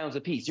 37 pounds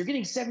a piece. You're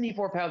getting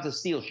 74 pounds of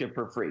steel shipped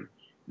for free.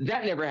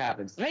 That never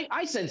happens.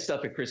 I send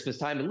stuff at Christmas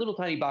time in little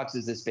tiny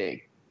boxes this big.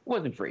 It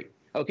wasn't free.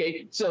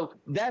 Okay, so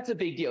that's a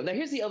big deal. Now,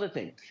 here's the other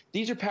thing.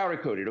 These are powder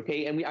coated,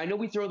 okay? And I know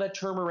we throw that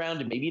term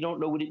around and maybe you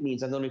don't know what it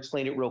means. I'm going to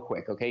explain it real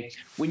quick, okay?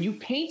 When you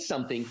paint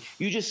something,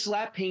 you just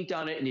slap paint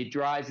on it and it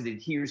dries and it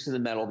adheres to the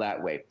metal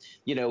that way.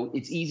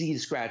 It's easy to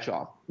scratch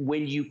off.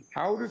 When you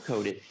powder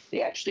coat it,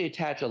 they actually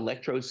attach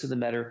electrodes to the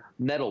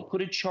metal,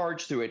 put a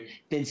charge through it,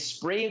 then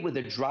spray it with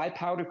a dry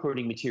powder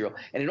coating material.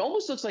 And it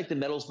almost looks like the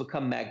metal's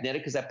become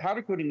magnetic because that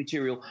powder coating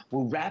material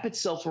will wrap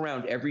itself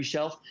around every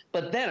shelf.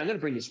 But then I'm going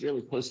to bring this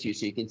really close to you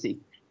so you can see.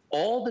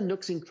 All the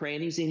nooks and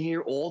crannies in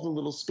here, all the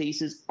little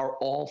spaces are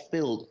all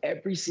filled.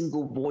 Every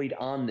single void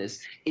on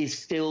this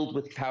is filled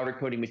with powder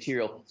coating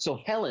material. So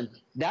Helen,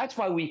 that's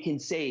why we can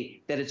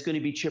say that it's going to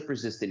be chip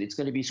resistant, it's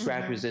going to be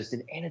scratch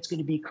resistant, and it's going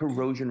to be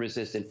corrosion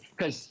resistant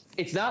because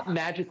it's not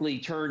magically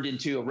turned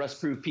into a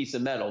rust-proof piece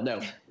of metal. No,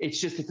 it's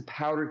just that the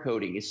powder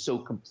coating is so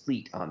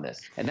complete on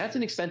this. And that's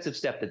an expensive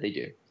step that they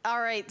do.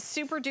 All right,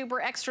 super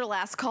duper extra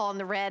last call on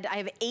the red. I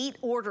have 8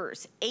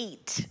 orders,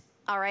 8.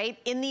 All right,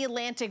 in the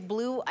Atlantic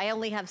blue, I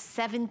only have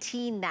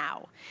 17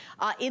 now.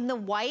 In the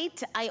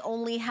white, I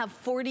only have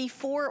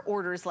 44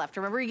 orders left.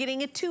 Remember, you're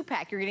getting a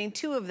 2-pack, you're getting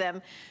 2 of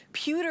them.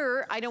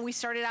 Pewter, I know we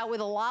started out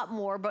with a lot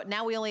more, but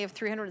now we only have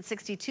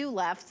 362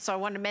 left, so I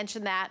wanted to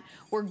mention that.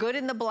 We're good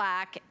in the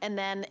black, and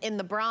then in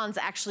the bronze,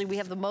 actually, we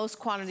have the most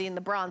quantity in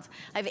the bronze.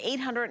 I have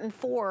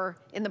 804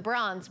 in the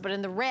bronze, but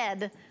in the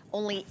red,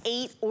 only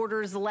 8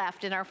 orders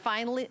left in our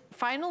final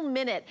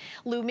minute.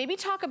 Lou, maybe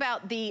talk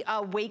about the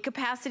weight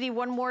capacity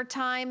one more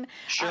time.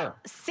 Sure.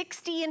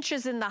 60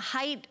 inches in the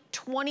height,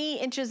 20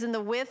 inches in the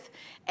width,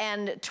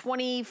 and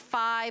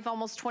 25,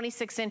 almost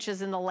 26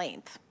 inches in the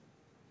length.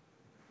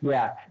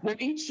 Yeah. Now,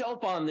 each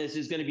shelf on this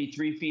is going to be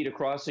 3 feet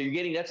across. So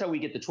that's how we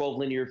get the 12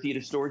 linear feet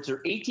of storage. So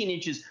 18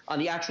 inches on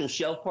the actual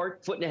shelf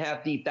part,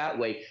 1.5 feet deep that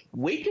way.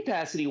 Weight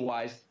capacity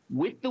wise,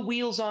 with the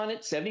wheels on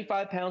it,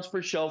 75 pounds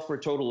per shelf for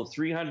a total of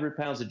 300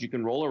 pounds that you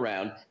can roll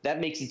around.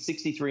 That makes it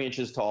 63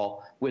 inches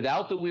tall.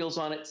 Without the wheels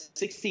on it,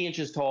 60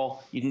 inches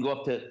tall. You can go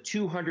up to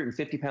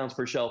 250 pounds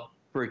per shelf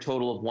for a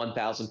total of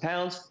 1,000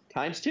 pounds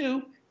times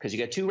 2, because you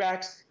got 2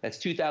 racks. That's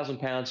 2,000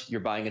 pounds.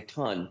 You're buying a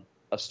ton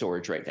of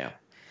storage right now.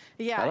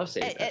 Yeah, I love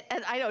saying that.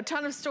 And I know, a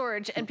ton of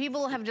storage, and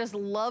people have just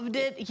loved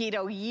it,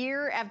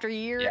 year after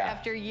year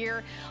after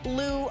year.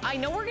 Lou, I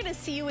know we're gonna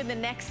see you in the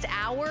next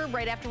hour,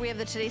 right after we have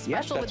the Today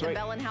Special with the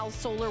Bell & Howell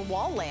solar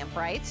wall lamp,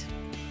 right?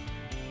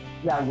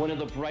 Yeah, one of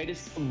the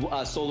brightest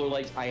solar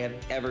lights I have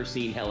ever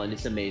seen, Helen.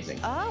 It's amazing.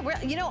 Oh,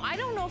 I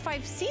don't know if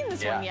I've seen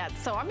this one yet,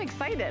 so I'm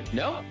excited.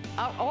 No?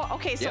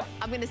 Okay, so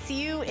I'm going to see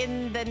you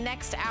in the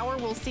next hour.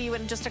 We'll see you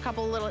in just a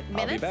couple of little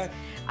minutes. I'll be back.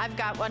 I've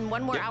got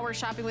one more hour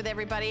shopping with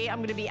everybody. I'm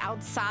going to be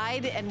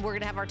outside, and we're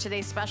going to have our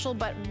Today Special.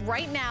 But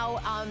right now,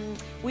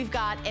 we've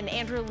got an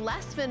Andrew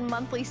Lessman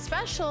monthly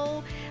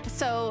special.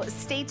 So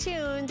stay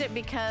tuned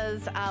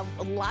because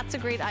lots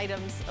of great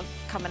items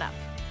coming up.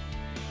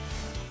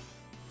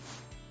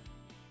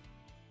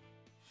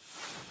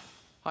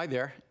 Hi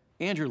there,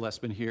 Andrew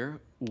Lessman here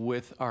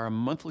with our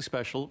monthly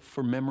special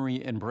for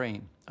memory and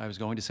brain. I was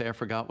going to say I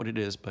forgot what it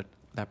is, but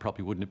that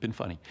probably wouldn't have been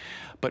funny.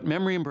 But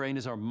memory and brain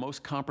is our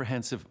most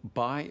comprehensive,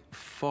 by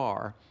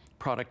far,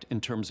 product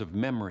in terms of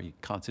memory,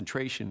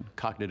 concentration,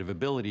 cognitive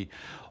ability,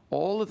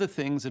 all of the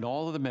things and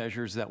all of the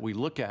measures that we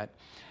look at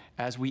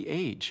as we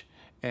age.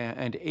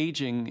 And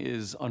aging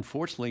is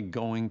unfortunately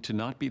going to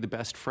not be the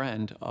best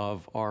friend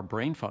of our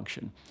brain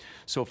function.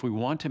 So if we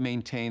want to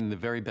maintain the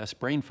very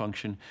best brain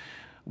function,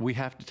 we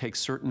have to take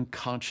certain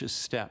conscious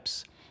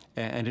steps.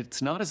 And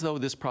it's not as though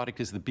this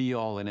product is the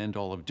be-all and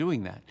end-all of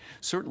doing that.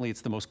 Certainly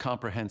it's the most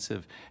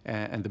comprehensive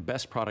and the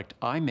best product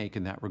I make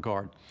in that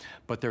regard.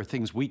 But there are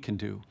things we can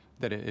do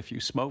that if you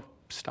smoke,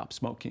 stop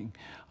smoking.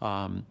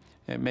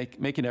 And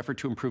make an effort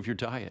to improve your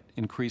diet.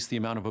 Increase the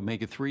amount of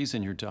omega-3s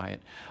in your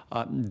diet.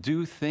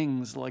 Do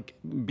things like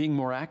being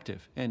more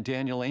active. And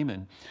Daniel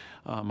Amen,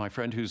 my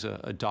friend who's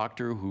a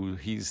doctor,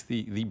 he's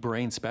the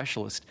brain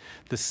specialist,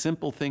 the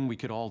simple thing we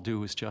could all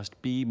do is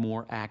just be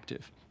more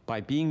active.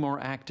 By being more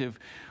active,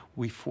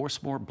 we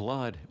force more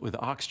blood with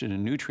oxygen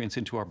and nutrients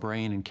into our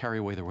brain and carry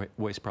away the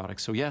waste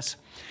products. So yes,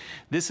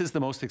 this is the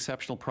most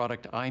exceptional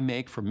product I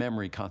make for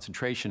memory,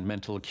 concentration,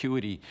 mental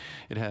acuity.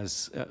 It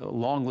has a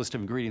long list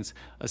of ingredients,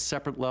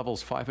 separate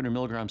levels, 500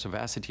 milligrams of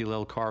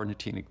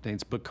acetyl-L-carnitine. It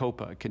contains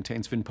bacopa, it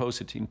contains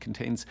vinpocetine,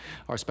 contains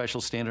our special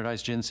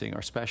standardized ginseng,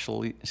 our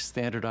specially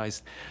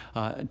standardized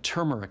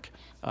turmeric.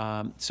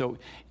 So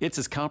it's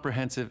as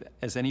comprehensive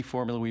as any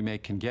formula we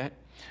make can get,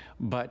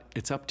 but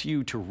it's up to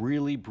you to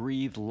really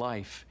breathe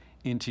life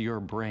into your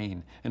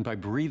brain. And by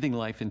breathing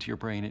life into your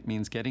brain, it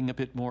means getting a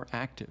bit more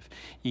active,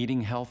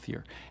 eating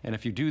healthier. And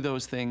if you do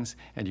those things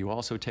and you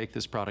also take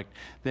this product,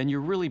 then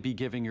you'll really be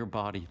giving your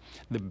body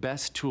the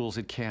best tools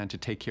it can to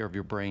take care of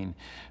your brain.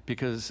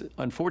 Because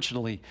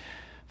unfortunately,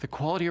 the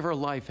quality of our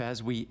life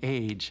as we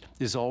age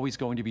is always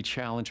going to be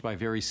challenged by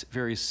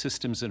various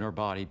systems in our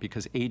body,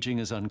 because aging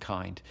is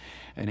unkind.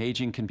 And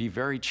aging can be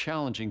very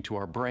challenging to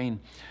our brain,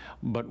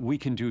 but we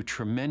can do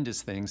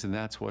tremendous things, and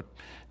that's what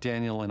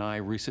Daniel and I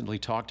recently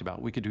talked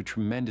about. We could do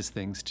tremendous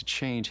things to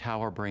change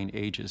how our brain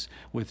ages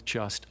with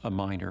just a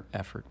minor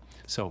effort.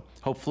 So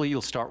hopefully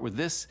you'll start with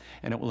this,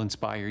 and it will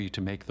inspire you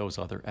to make those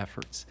other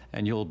efforts,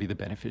 and you'll be the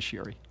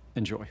beneficiary.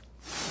 Enjoy.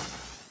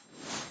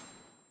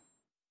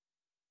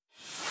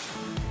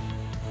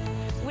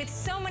 With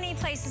so many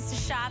places to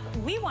shop,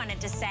 we wanted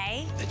to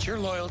say that your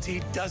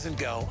loyalty doesn't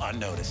go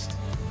unnoticed.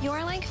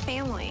 You're like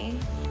family.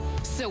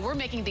 So we're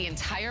making the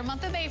entire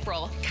month of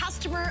April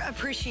Customer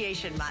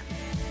Appreciation Month.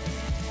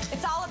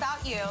 it's all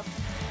about you.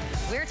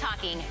 We're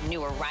talking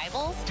new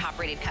arrivals,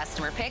 top-rated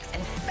customer picks,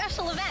 and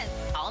special events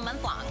all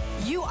month long.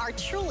 You are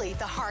truly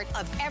the heart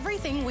of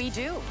everything we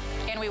do.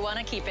 And we want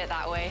to keep it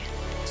that way.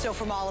 So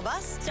from all of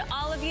us, To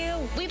all of you,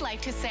 we'd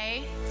like to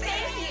say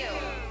Thank you.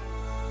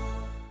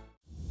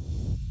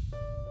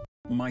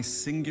 My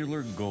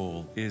singular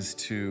goal is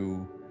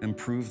to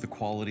improve the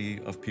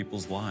quality of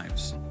people's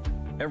lives.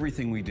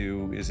 Everything we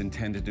do is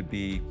intended to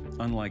be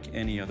unlike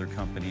any other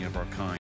company of our kind.